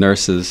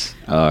nurses,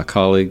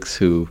 colleagues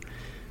who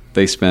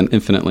they spend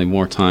infinitely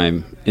more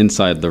time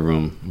inside the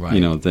room,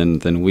 right.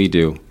 Than we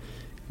do.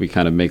 We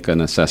kind of make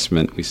an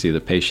assessment, we see the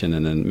patient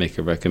and then make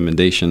a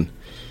recommendation.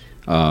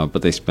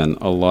 But they spend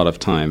a lot of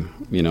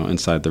time,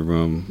 inside the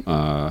room,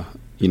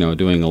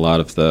 doing a lot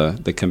of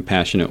the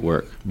compassionate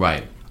work.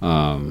 Right.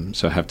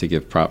 So I have to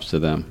give props to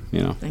them,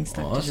 Thanks,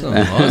 Dr. Awesome.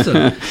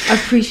 I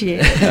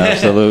appreciate it.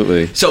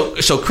 Absolutely.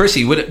 So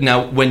Chrissy,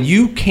 now when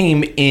you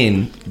came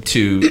in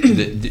to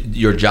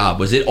your job,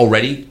 was it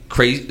already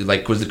crazy?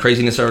 Like, was the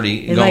craziness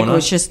already going on? It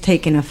was just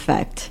taking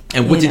effect.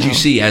 And what did you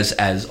see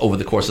as over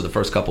the course of the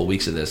first couple of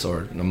weeks of this,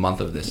 or a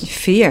month of this?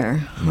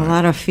 Fear, a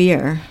lot of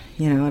fear.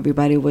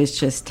 Everybody was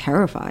just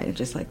terrified,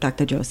 just like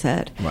Dr. Joe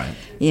said. Right.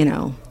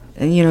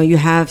 And, you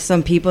have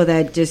some people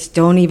that just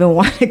don't even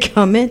want to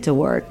come into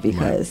work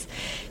because,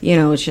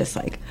 it's just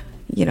like,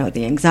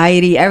 the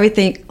anxiety,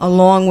 everything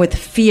along with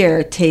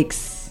fear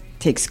takes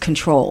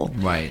control.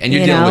 Right. And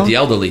you're dealing with the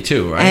elderly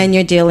too, right? And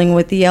you're dealing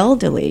with the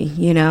elderly,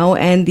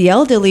 and the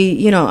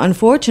elderly,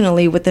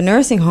 unfortunately with the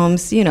nursing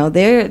homes, they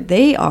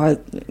are, on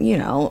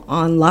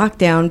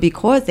lockdown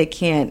because they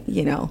can't,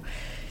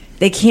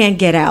 they can't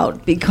get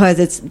out because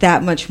it's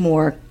that much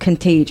more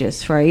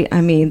contagious, right?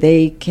 I mean,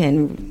 they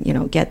can,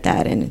 get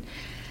that. And,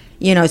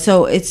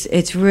 so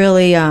it's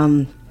really,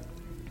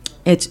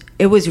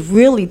 it was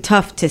really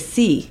tough to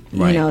see,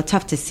 right.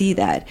 Tough to see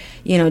that,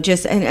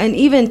 and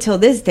even till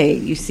this day,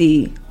 you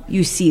see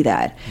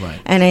that.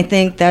 Right. And I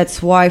think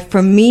that's why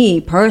for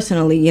me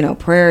personally,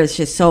 prayer is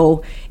just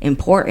so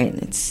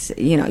important. It's,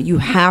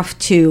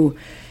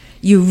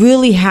 you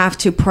really have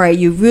to pray.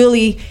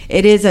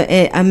 It is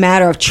a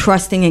matter of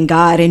trusting in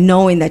God and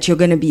knowing that you're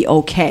going to be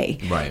okay.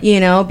 Right.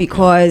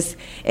 Because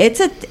it's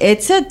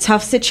a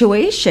tough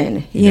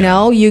situation.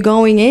 You're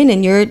going in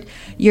and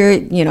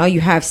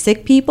you have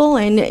sick people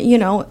and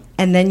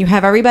then you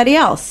have everybody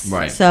else.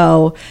 Right.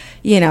 So,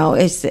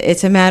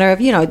 it's a matter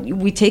of,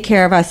 we take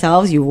care of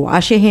ourselves. You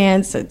wash your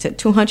hands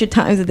 200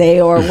 times a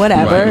day or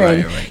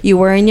whatever, right. You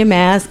wearing your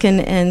mask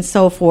and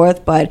so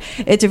forth. But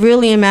it's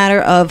really a matter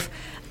of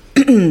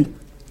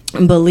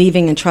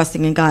believing and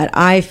trusting in God,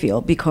 I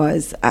feel,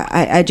 because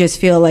I just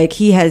feel like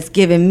He has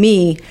given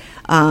me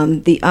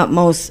the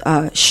utmost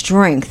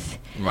strength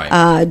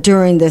right.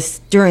 during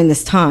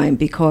this time,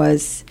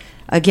 because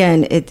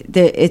again,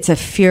 it's a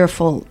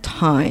fearful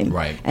time,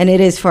 right. And it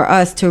is for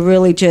us to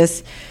really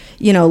just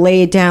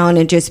lay it down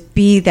and just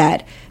be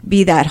that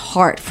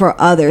heart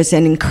for others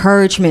and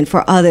encouragement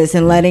for others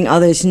and letting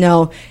others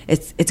know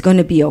it's going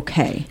to be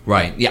okay.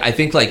 Right. Yeah, I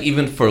think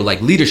even for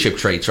leadership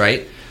traits,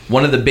 right?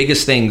 One of the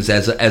biggest things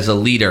as a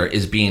leader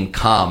is being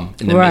calm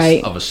in the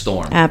midst of a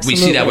storm. Absolutely.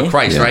 We see that with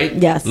Christ, right?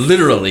 Yes.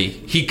 Literally,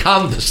 He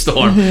calmed the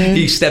storm. Mm-hmm.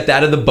 He stepped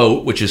out of the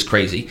boat, which is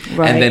crazy,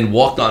 and then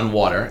walked on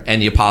water,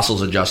 and the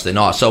apostles are just in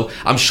awe. So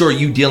I'm sure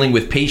you dealing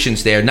with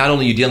patients there, not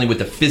only are you dealing with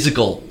the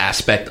physical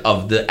aspect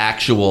of the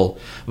actual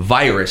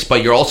virus,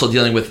 but you're also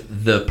dealing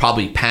with the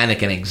probably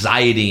panic and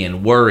anxiety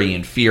and worry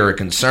and fear or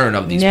concern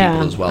of these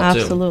people as well,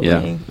 absolutely. too.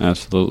 Yeah,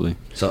 absolutely.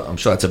 So I'm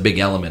sure that's a big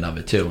element of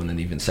it, too, and then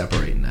even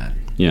separating that.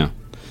 Yeah.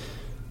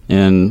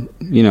 And,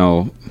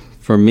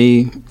 for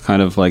me,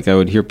 kind of I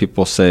would hear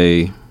people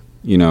say,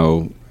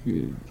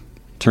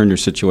 turn your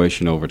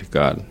situation over to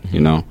God,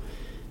 mm-hmm.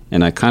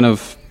 And I kind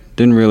of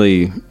didn't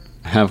really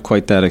have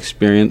quite that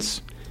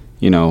experience,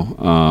 in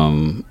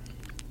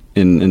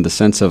the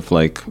sense of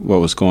what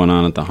was going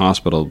on at the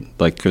hospital.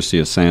 Like Christy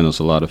was saying, there's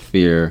a lot of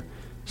fear,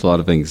 there's a lot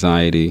of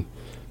anxiety.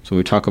 So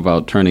we talk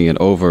about turning it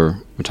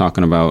over, we're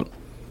talking about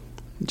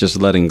just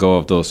letting go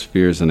of those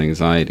fears and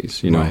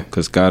anxieties,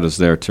 because God is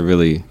there to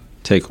really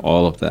take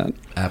all of that.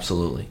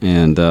 Absolutely.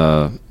 And,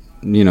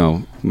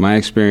 my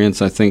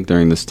experience, I think,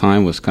 during this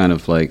time was kind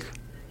of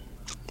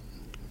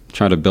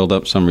try to build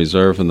up some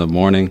reserve in the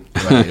morning,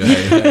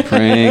 right.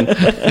 Praying,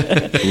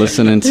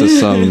 listening to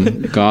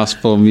some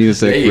gospel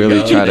music,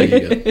 really try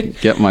to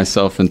get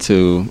myself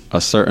into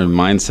a certain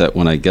mindset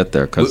when I get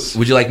there.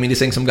 Would you like me to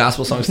sing some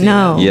gospel songs to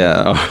No. you?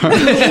 Yeah.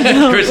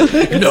 Chris,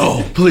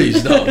 no,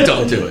 please, no,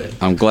 don't do it.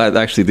 I'm glad,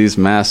 actually, these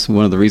masks,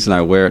 one of the reasons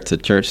I wear it to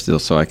church still,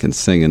 so I can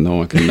sing and no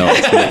one can know.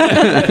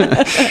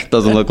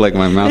 Doesn't look like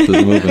my mouth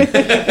is moving.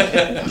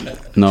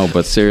 No,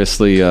 but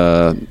seriously,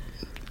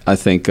 I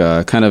think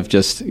kind of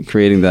just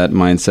creating that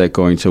mindset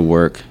going to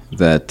work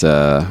that,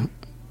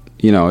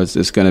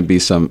 it's going to be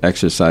some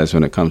exercise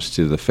when it comes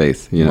to the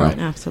faith, Right.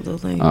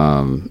 Absolutely.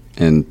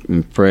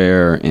 And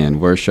prayer and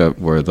worship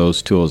were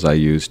those tools I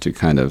used to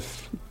kind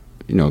of,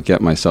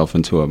 get myself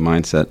into a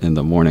mindset in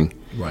the morning.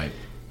 Right.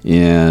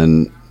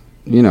 And,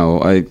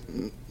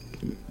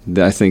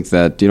 I think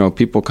that,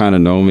 people kind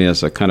of know me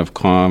as a kind of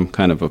calm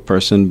kind of a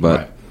person, but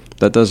Right.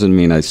 that doesn't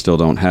mean I still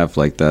don't have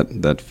like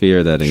that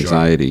fear, that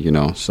anxiety,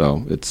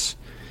 so it's,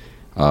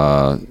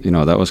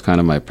 that was kind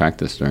of my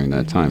practice during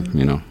that time,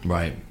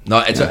 Right.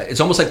 No,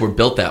 it's almost like we're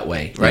built that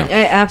way, right?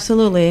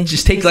 Absolutely.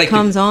 Just take It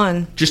comes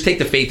on. Just take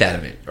the faith out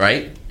of it,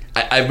 right?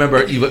 I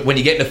remember when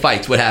you get into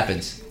fights, what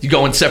happens? You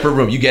go in separate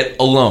room. You get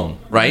alone,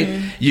 right?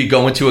 Mm-hmm. You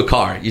go into a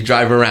car. You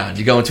drive around.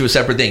 You go into a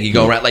separate thing. You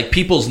go around. Like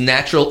people's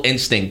natural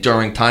instinct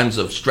during times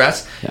of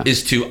stress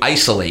is to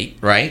isolate,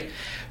 right?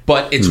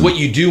 But it's what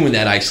you do in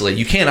that isolate.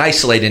 You can't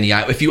isolate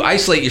if you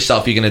isolate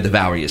yourself, you're going to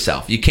devour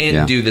yourself. You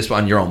can't do this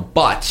on your own.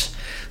 But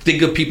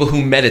think of people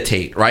who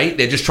meditate, right?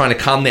 They're just trying to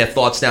calm their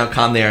thoughts down,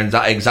 calm their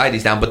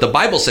anxieties down. But the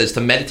Bible says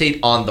to meditate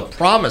on the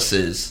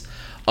promises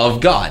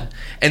of God.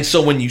 And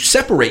so when you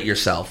separate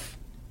yourself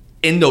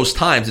in those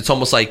times, it's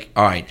almost like,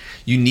 all right,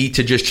 you need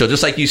to just chill.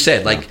 Just like you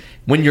said, like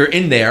when you're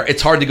in there,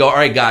 it's hard to go, all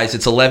right, guys,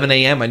 it's 11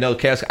 a.m. I know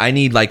I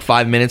need like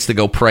 5 minutes to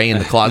go pray in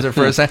the closet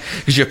for a second,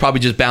 because you're probably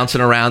just bouncing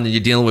around and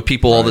you're dealing with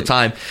people all the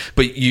time.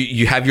 But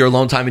you have your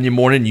alone time in your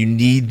morning. You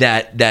need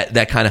that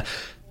kind of,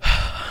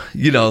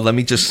 let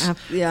me just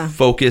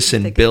focus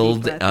and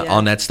build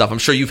on that stuff. I'm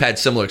sure you've had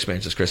similar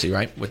experiences, Chrissy,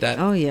 right, with that?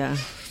 Oh, yeah.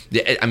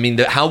 I mean,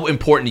 how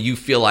important do you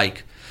feel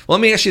like? Well,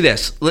 let me ask you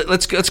this.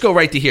 Let's go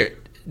right to here.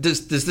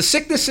 Does the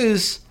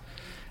sicknesses?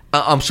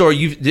 I'm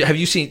sorry. Did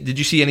you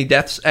see any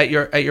deaths at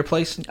your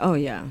place? Oh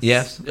yeah.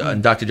 Yes.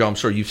 And Dr. Joe, I'm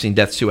sure you've seen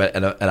deaths too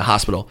at a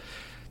hospital.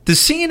 Does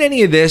seeing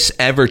any of this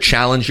ever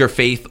challenge your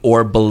faith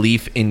or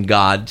belief in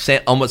God?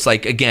 Almost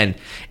like, again,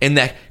 in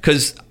that,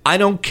 because I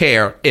don't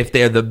care if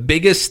they're the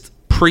biggest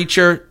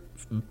preacher,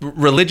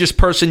 religious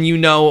person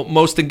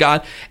most in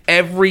God.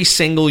 Every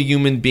single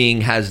human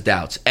being has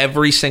doubts.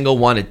 Every single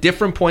one at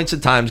different points in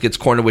time gets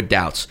cornered with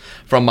doubts.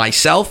 From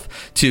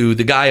myself to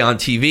the guy on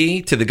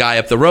TV, to the guy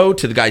up the road,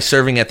 to the guy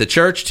serving at the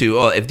church,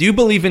 to if you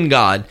believe in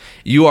God,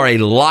 you are a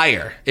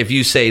liar if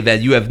you say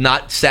that you have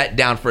not sat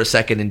down for a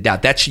second in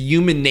doubt. That's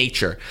human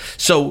nature.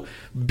 So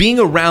being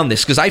around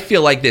this, because I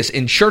feel like this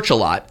in church a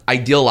lot, I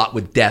deal a lot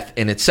with death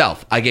in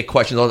itself. I get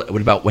questions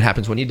about what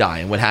happens when you die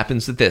and what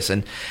happens to this.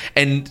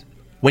 And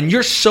when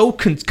you're so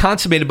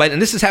consummated by it, and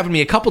this has happened to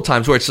me a couple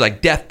times where it's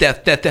like death,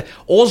 death, death, death.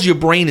 All your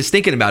brain is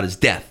thinking about is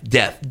death,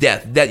 death,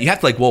 death, death. You have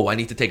to whoa, I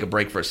need to take a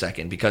break for a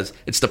second, because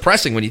it's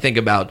depressing when you think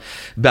about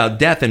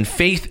death. And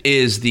faith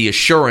is the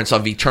assurance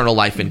of eternal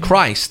life in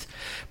Christ.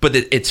 But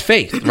it's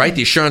faith, right?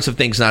 The assurance of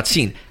things not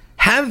seen.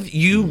 Have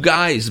you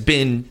guys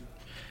been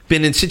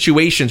in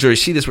situations where you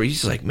see this where you're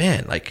just like,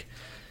 man,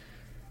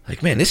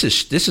 this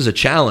is a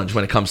challenge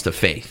when it comes to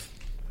faith?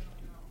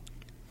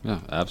 Yeah,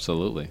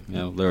 absolutely.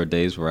 There were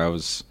days where I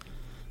was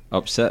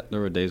upset. There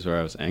were days where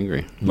I was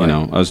angry. Right.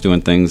 I was doing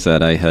things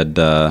that I had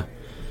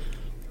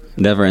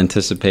never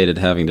anticipated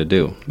having to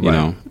do.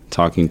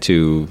 Talking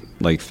to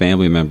like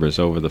family members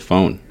over the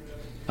phone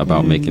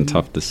about making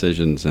tough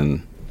decisions,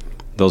 and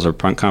those are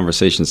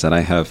conversations that I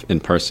have in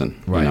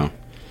person. Right.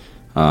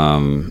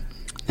 And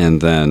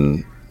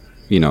then,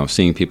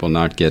 seeing people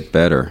not get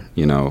better.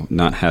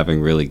 Not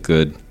having really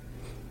good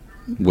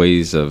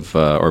ways of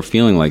or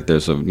feeling like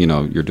there's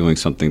you're doing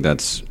something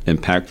that's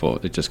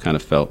impactful. It just kind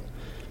of felt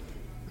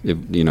they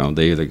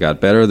either got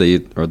better or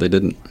they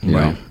didn't,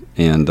 right.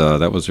 And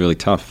that was really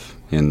tough.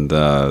 And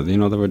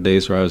there were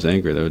days where I was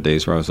angry, there were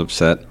days where I was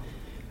upset,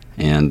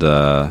 and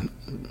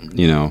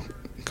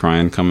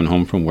crying coming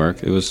home from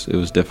work. It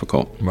was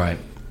difficult, right.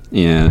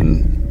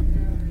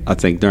 And I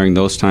think during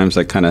those times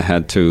I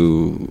had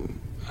to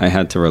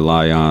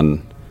rely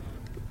on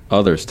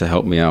others to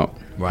help me out.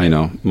 Right.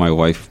 My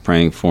wife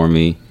praying for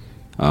me.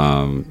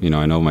 I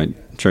know my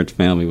church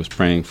family was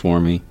praying for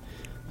me.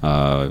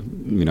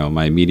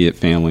 My immediate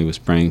family was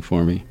praying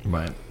for me.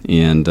 Right.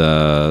 And,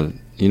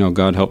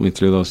 God helped me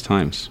through those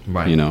times.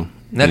 Right. And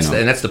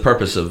that's the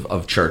purpose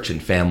of church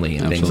and family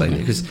and things like that.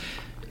 Because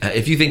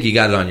if you think you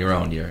got it on your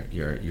own,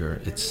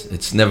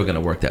 it's never going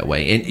to work that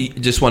way. And you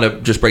just want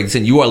to break this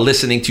in. You are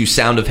listening to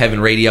Sound of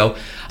Heaven Radio.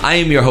 I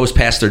am your host,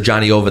 Pastor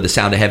Johnny Over, the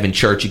Sound of Heaven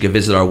Church. You can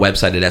visit our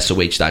website at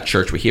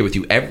soh.church. We're here with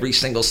you every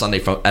single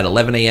Sunday at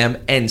 11 a.m.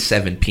 and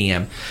 7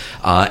 p.m.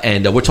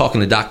 And we're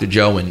talking to Dr.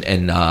 Joe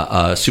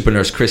and Super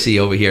Nurse Chrissy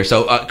over here.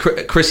 So,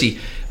 Chrissy,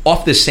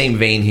 off this same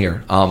vein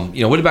here,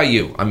 what about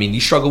you? I mean,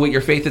 you struggle with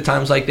your faith at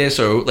times like this,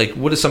 or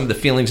what are some of the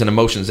feelings and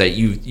emotions that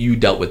you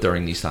dealt with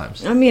during these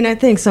times? I mean, I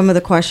think some of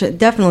the questions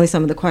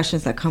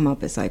that come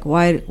up is like,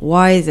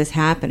 why is this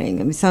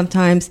happening? I mean,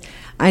 sometimes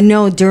I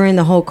know during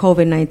the whole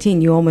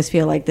COVID-19, you almost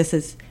feel like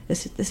this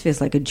feels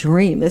like a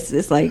dream. This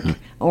is like,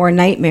 or a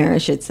nightmare, I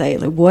should say.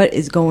 Like, what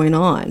is going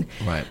on?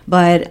 Right.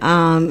 But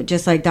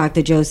just like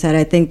Dr. Joe said,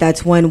 I think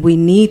that's when we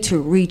need to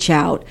reach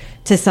out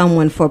to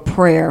someone for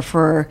prayer,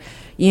 for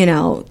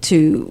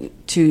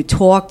to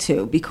talk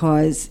to,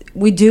 because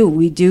we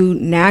do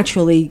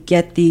naturally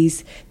get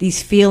these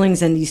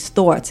feelings and these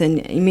thoughts.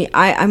 And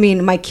I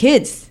mean my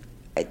kids,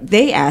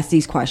 they ask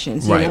these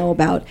questions, right.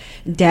 About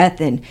death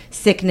and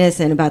sickness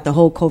and about the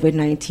whole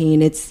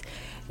COVID-19.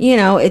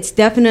 It's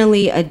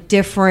definitely a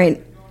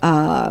different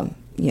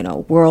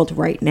world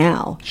right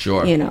now.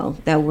 Sure.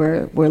 That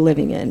we're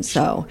living in.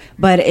 So,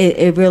 but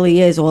it really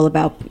is all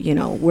about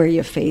where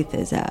your faith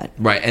is at.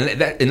 Right,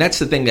 and that's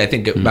the thing I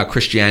think about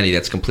Christianity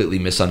that's completely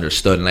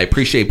misunderstood. And I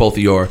appreciate both of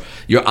your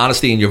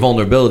honesty and your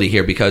vulnerability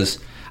here, because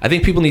I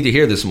think people need to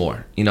hear this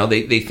more.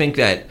 They think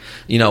that,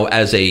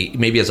 as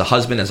a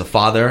husband, as a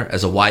father,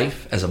 as a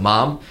wife, as a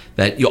mom,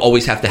 that you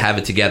always have to have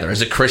it together.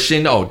 As a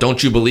Christian,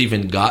 don't you believe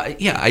in God?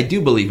 Yeah, I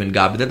do believe in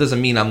God, but that doesn't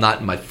mean I'm not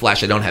in my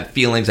flesh. I don't have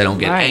feelings. I don't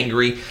get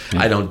angry.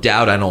 I don't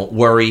doubt. I don't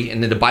worry.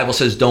 And then the Bible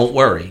says don't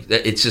worry.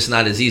 It's just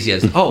not as easy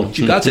as, God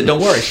said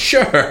don't worry.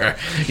 Sure.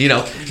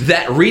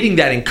 That reading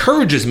that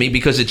encourages me,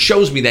 because it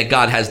shows me that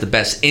God has the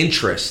best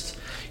interest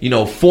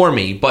for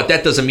me, but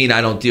that doesn't mean I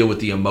don't deal with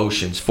the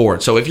emotions for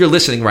it. So if you're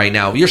listening right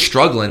now, if you're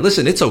struggling,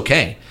 listen, it's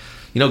okay.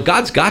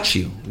 God's got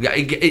you.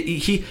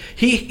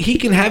 He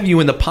can have you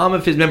in the palm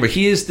of his member.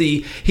 He is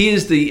the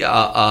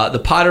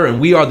potter,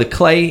 and we are the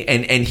clay,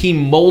 and he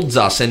molds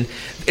us. And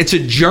it's a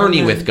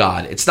journey with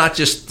God. It's not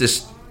just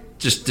this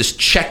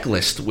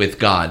checklist with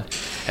God.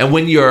 And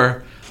when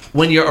you're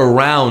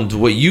around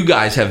what you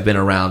guys have been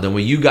around and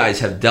what you guys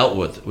have dealt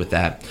with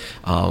that,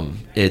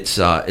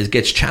 it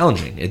gets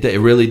challenging. It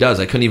really does.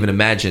 I couldn't even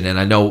imagine. And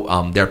I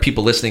know there are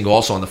people listening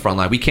also on the front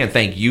line. We can't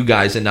thank you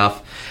guys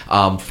enough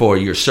for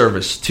your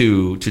service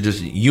to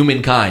just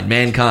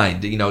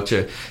mankind,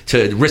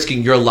 to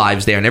risking your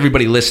lives there. And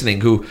everybody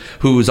listening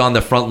who's on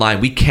the front line,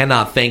 we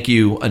cannot thank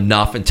you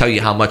enough and tell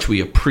you how much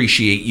we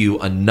appreciate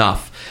you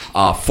enough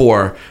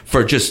for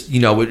just,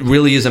 it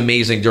really is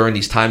amazing during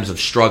these times of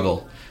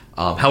struggle.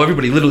 How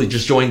everybody literally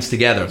just joins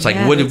together. It's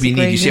like, what do we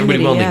need? You see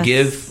everybody willing to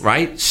give,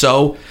 right?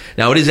 So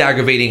now it is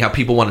aggravating how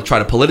people want to try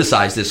to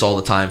politicize this all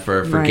the time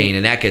for gain,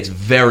 and that gets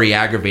very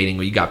aggravating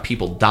when you got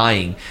people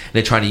dying and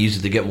they're trying to use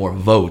it to get more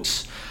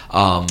votes.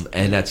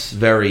 And that's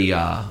very,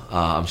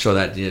 I'm sure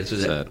that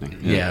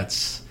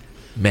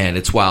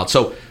it's wild.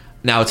 So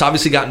now it's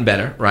obviously gotten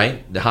better,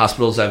 right? The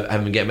hospitals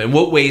haven't been getting better. In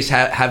what ways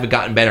have it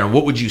gotten better? And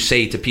what would you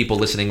say to people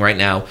listening right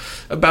now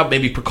about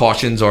maybe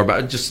precautions or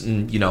about just,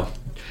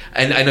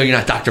 and I know you're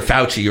not Dr.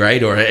 Fauci,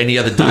 right, or any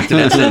other doctor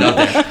that's out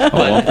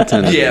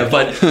there.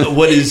 But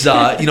what is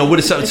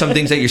some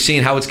things that you're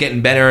seeing, how it's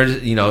getting better?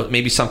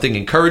 Maybe something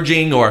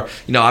encouraging, or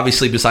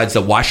obviously besides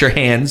the wash your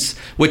hands,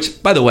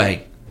 which, by the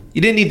way,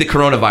 you didn't need the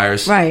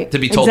coronavirus to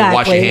be told to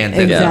wash your hands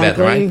in the bed,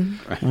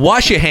 right?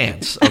 Wash your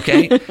hands,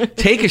 okay?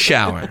 Take a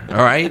shower, all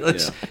right?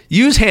 Let's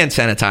use hand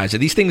sanitizer.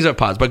 These things are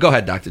positive. But go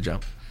ahead, Dr. Joe.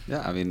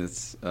 Yeah, I mean,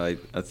 I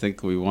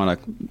think we want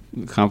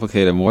to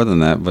complicate it more than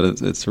that, but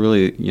it's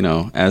really,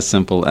 as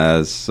simple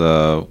as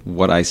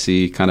what I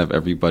see kind of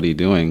everybody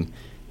doing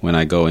when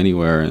I go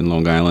anywhere in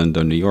Long Island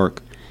or New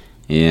York.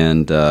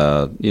 And,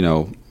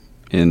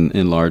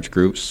 in large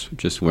groups,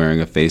 just wearing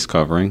a face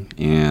covering,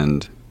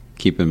 and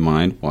keep in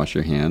mind, wash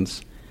your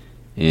hands.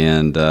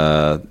 And,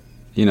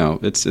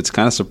 it's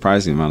kind of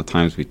surprising the amount of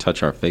times we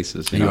touch our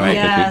faces. If we pay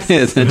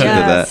attention to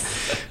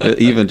that.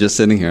 Even just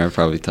sitting here, I've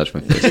probably touched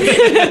my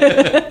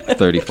face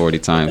 30, 40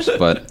 times.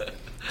 But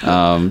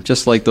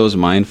just like those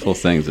mindful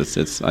things,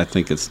 I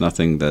think it's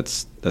nothing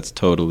that's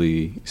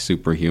totally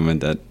superhuman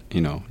that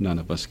none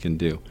of us can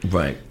do.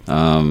 Right.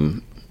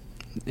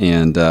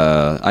 And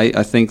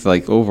I think,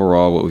 like,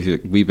 overall, what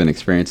we've been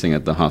experiencing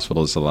at the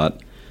hospital is a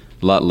lot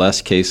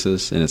less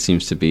cases, and it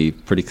seems to be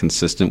pretty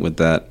consistent with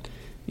that.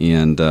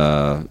 And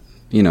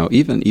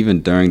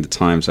even during the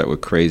times that were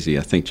crazy,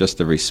 I think just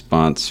the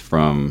response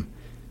from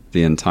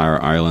the entire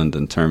island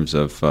in terms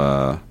of,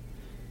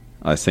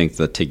 I think,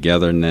 the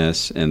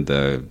togetherness and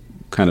the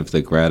kind of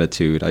the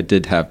gratitude. I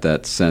did have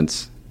that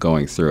sense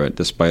going through it,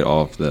 despite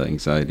all of the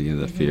anxiety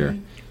and the fear.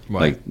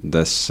 Right. Like,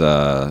 this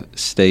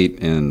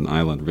state and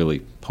island really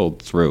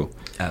pulled through.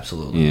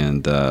 Absolutely.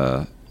 And,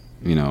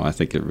 I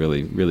think it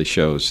really, really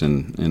shows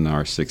in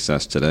our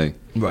success today.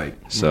 Right.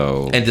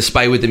 So, and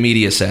despite what the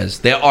media says,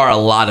 there are a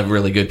lot of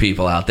really good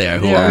people out there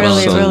who are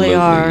really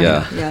are.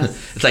 Yeah.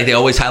 Yes. It's like they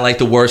always highlight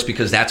the worst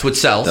because that's what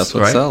sells. That's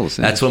what sells.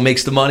 Yeah. That's what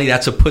makes the money.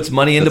 That's what puts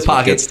money in the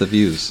pocket. Gets the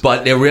views.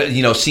 But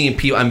they're seeing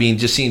people. I mean,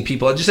 just seeing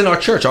people just in our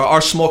church, our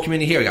small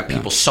community here. We got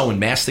people sewing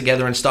masks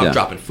together and stuff,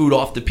 dropping food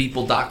off to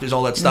people, doctors,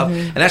 all that stuff.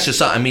 And that's just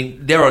something. I mean,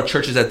 there are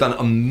churches that have done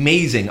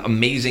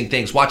amazing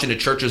things. Watching the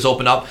churches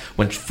open up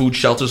when food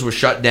shelters were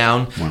shut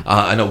down. Wow.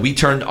 I know we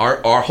turned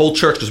our whole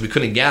church, because we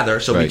couldn't gather,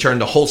 so we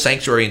turned the whole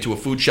sanctuary into a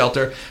food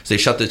shelter. So they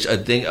shut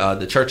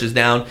the churches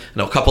down.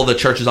 A couple of the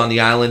churches on the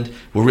island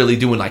were really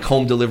doing like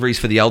home deliveries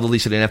for the elderly,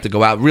 so they didn't have to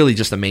go out. Really,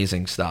 just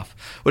amazing stuff.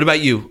 What about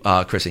you,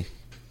 Chrissy?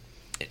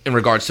 In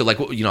regards to, like,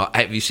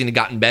 have you seen it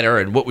gotten better,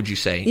 and what would you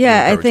say?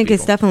 Yeah, I think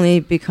it's definitely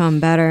become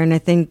better, and I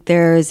think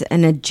there's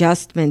an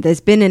adjustment.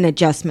 There's been an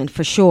adjustment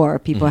for sure.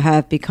 People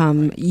have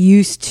become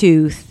used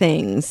to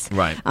things.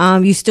 Right.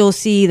 You still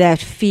see that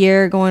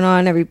fear going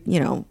on.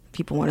 People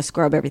people want to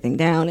scrub everything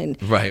down and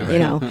Right. you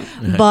know,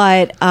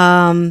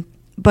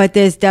 but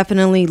there's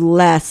definitely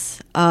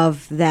less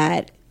of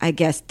that, I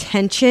guess,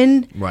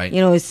 tension. Right. You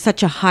know, it's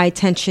such a high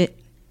tension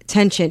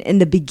in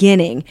the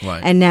beginning,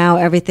 Right. and now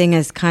everything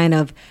has kind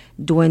of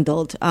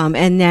dwindled.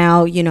 And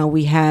now, you know,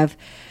 we have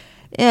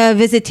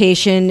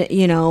visitation,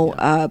 you know,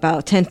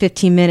 about 10,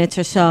 15 minutes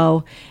or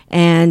so.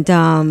 And,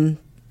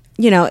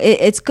 you know,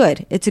 it's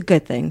good. It's a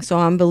good thing. So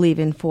I'm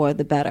believing for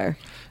the better.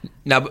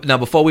 Now,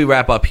 before we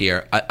wrap up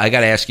here, I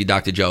got to ask you,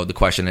 Dr. Joe, the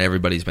question that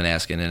everybody's been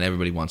asking and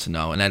everybody wants to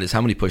know, and that is,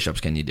 how many push-ups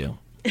can you do?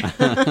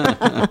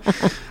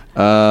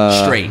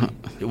 Straight,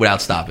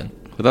 without stopping.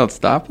 Without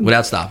stopping?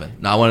 Without stopping.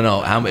 Now, I want to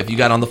know, if you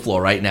got on the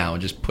floor right now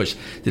and just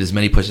did as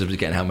many push-ups as you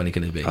can, how many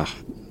can it be?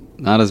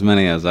 Not as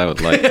many as I would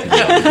like to be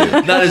able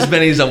to do. Not as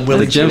many as I'm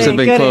willing The to. gyms have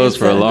been closed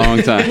for a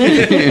long time.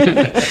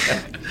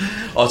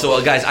 Also,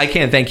 well, guys, I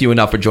can't thank you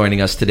enough for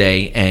joining us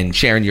today and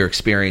sharing your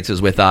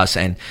experiences with us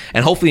and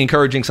hopefully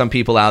encouraging some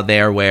people out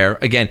there where,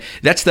 again,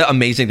 that's the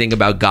amazing thing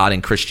about God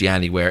and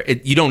Christianity, where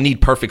you don't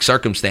need perfect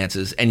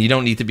circumstances and you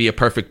don't need to be a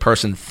perfect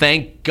person.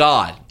 Thank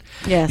God.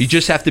 Yes. You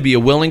just have to be a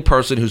willing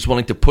person who's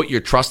willing to put your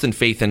trust and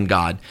faith in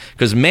God,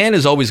 because man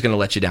is always going to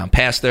let you down.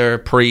 Pastor,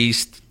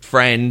 priest,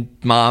 friend,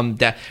 mom,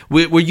 dad.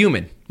 We're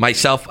human.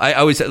 Myself, I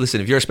always say, listen,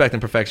 if you're expecting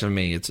perfection from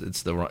me,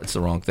 it's the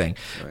wrong thing.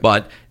 Right.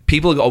 But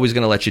people are always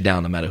going to let you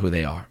down no matter who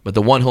they are. But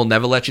the one who'll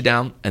never let you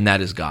down, and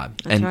that is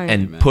God. That's right.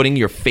 And putting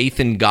your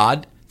faith in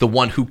God, the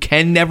one who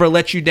can never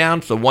let you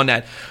down, the one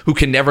who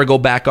can never go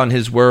back on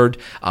his word.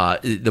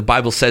 The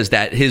Bible says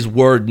that his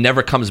word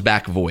never comes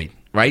back void.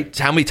 Right?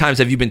 How many times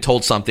have you been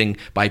told something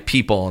by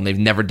people and they've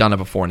never done it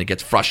before and it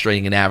gets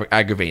frustrating and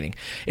aggravating?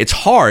 It's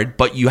hard,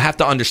 but you have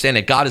to understand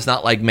that God is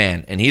not like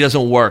man, and he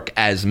doesn't work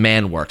as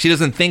man works. He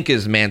doesn't think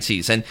as man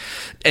sees. And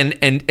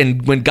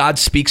when God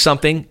speaks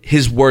something,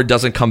 his word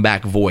doesn't come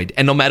back void.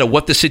 And no matter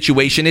what the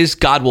situation is,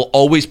 God will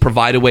always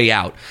provide a way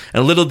out.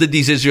 And little did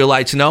these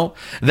Israelites know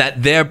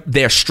that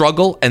their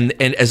struggle, and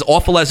as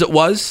awful as it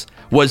was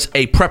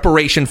a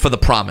preparation for the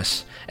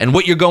promise. And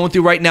what you're going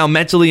through right now,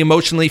 mentally,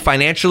 emotionally,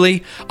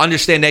 financially,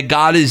 understand that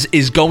God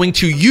is going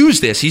to use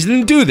this. He's going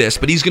to do this,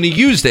 but he's going to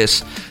use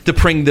this to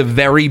bring the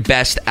very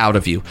best out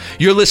of you.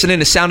 You're listening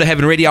to Sound of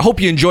Heaven Radio. I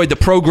hope you enjoyed the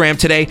program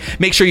today.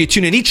 Make sure you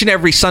tune in each and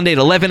every Sunday at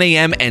 11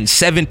 a.m. and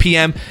 7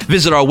 p.m.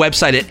 Visit our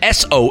website at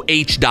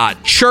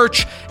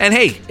soh.church. And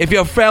hey, if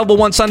you're available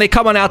one Sunday,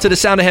 come on out to the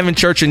Sound of Heaven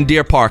Church in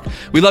Deer Park.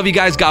 We love you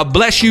guys. God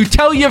bless you.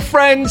 Tell your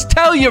friends.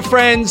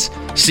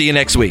 See you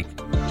next week.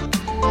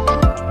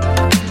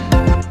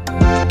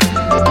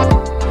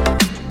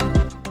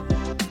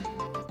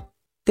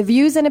 The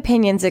views and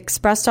opinions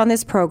expressed on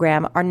this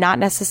program are not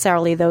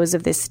necessarily those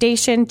of this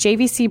station,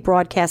 JVC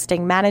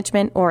Broadcasting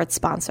Management, or its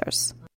sponsors.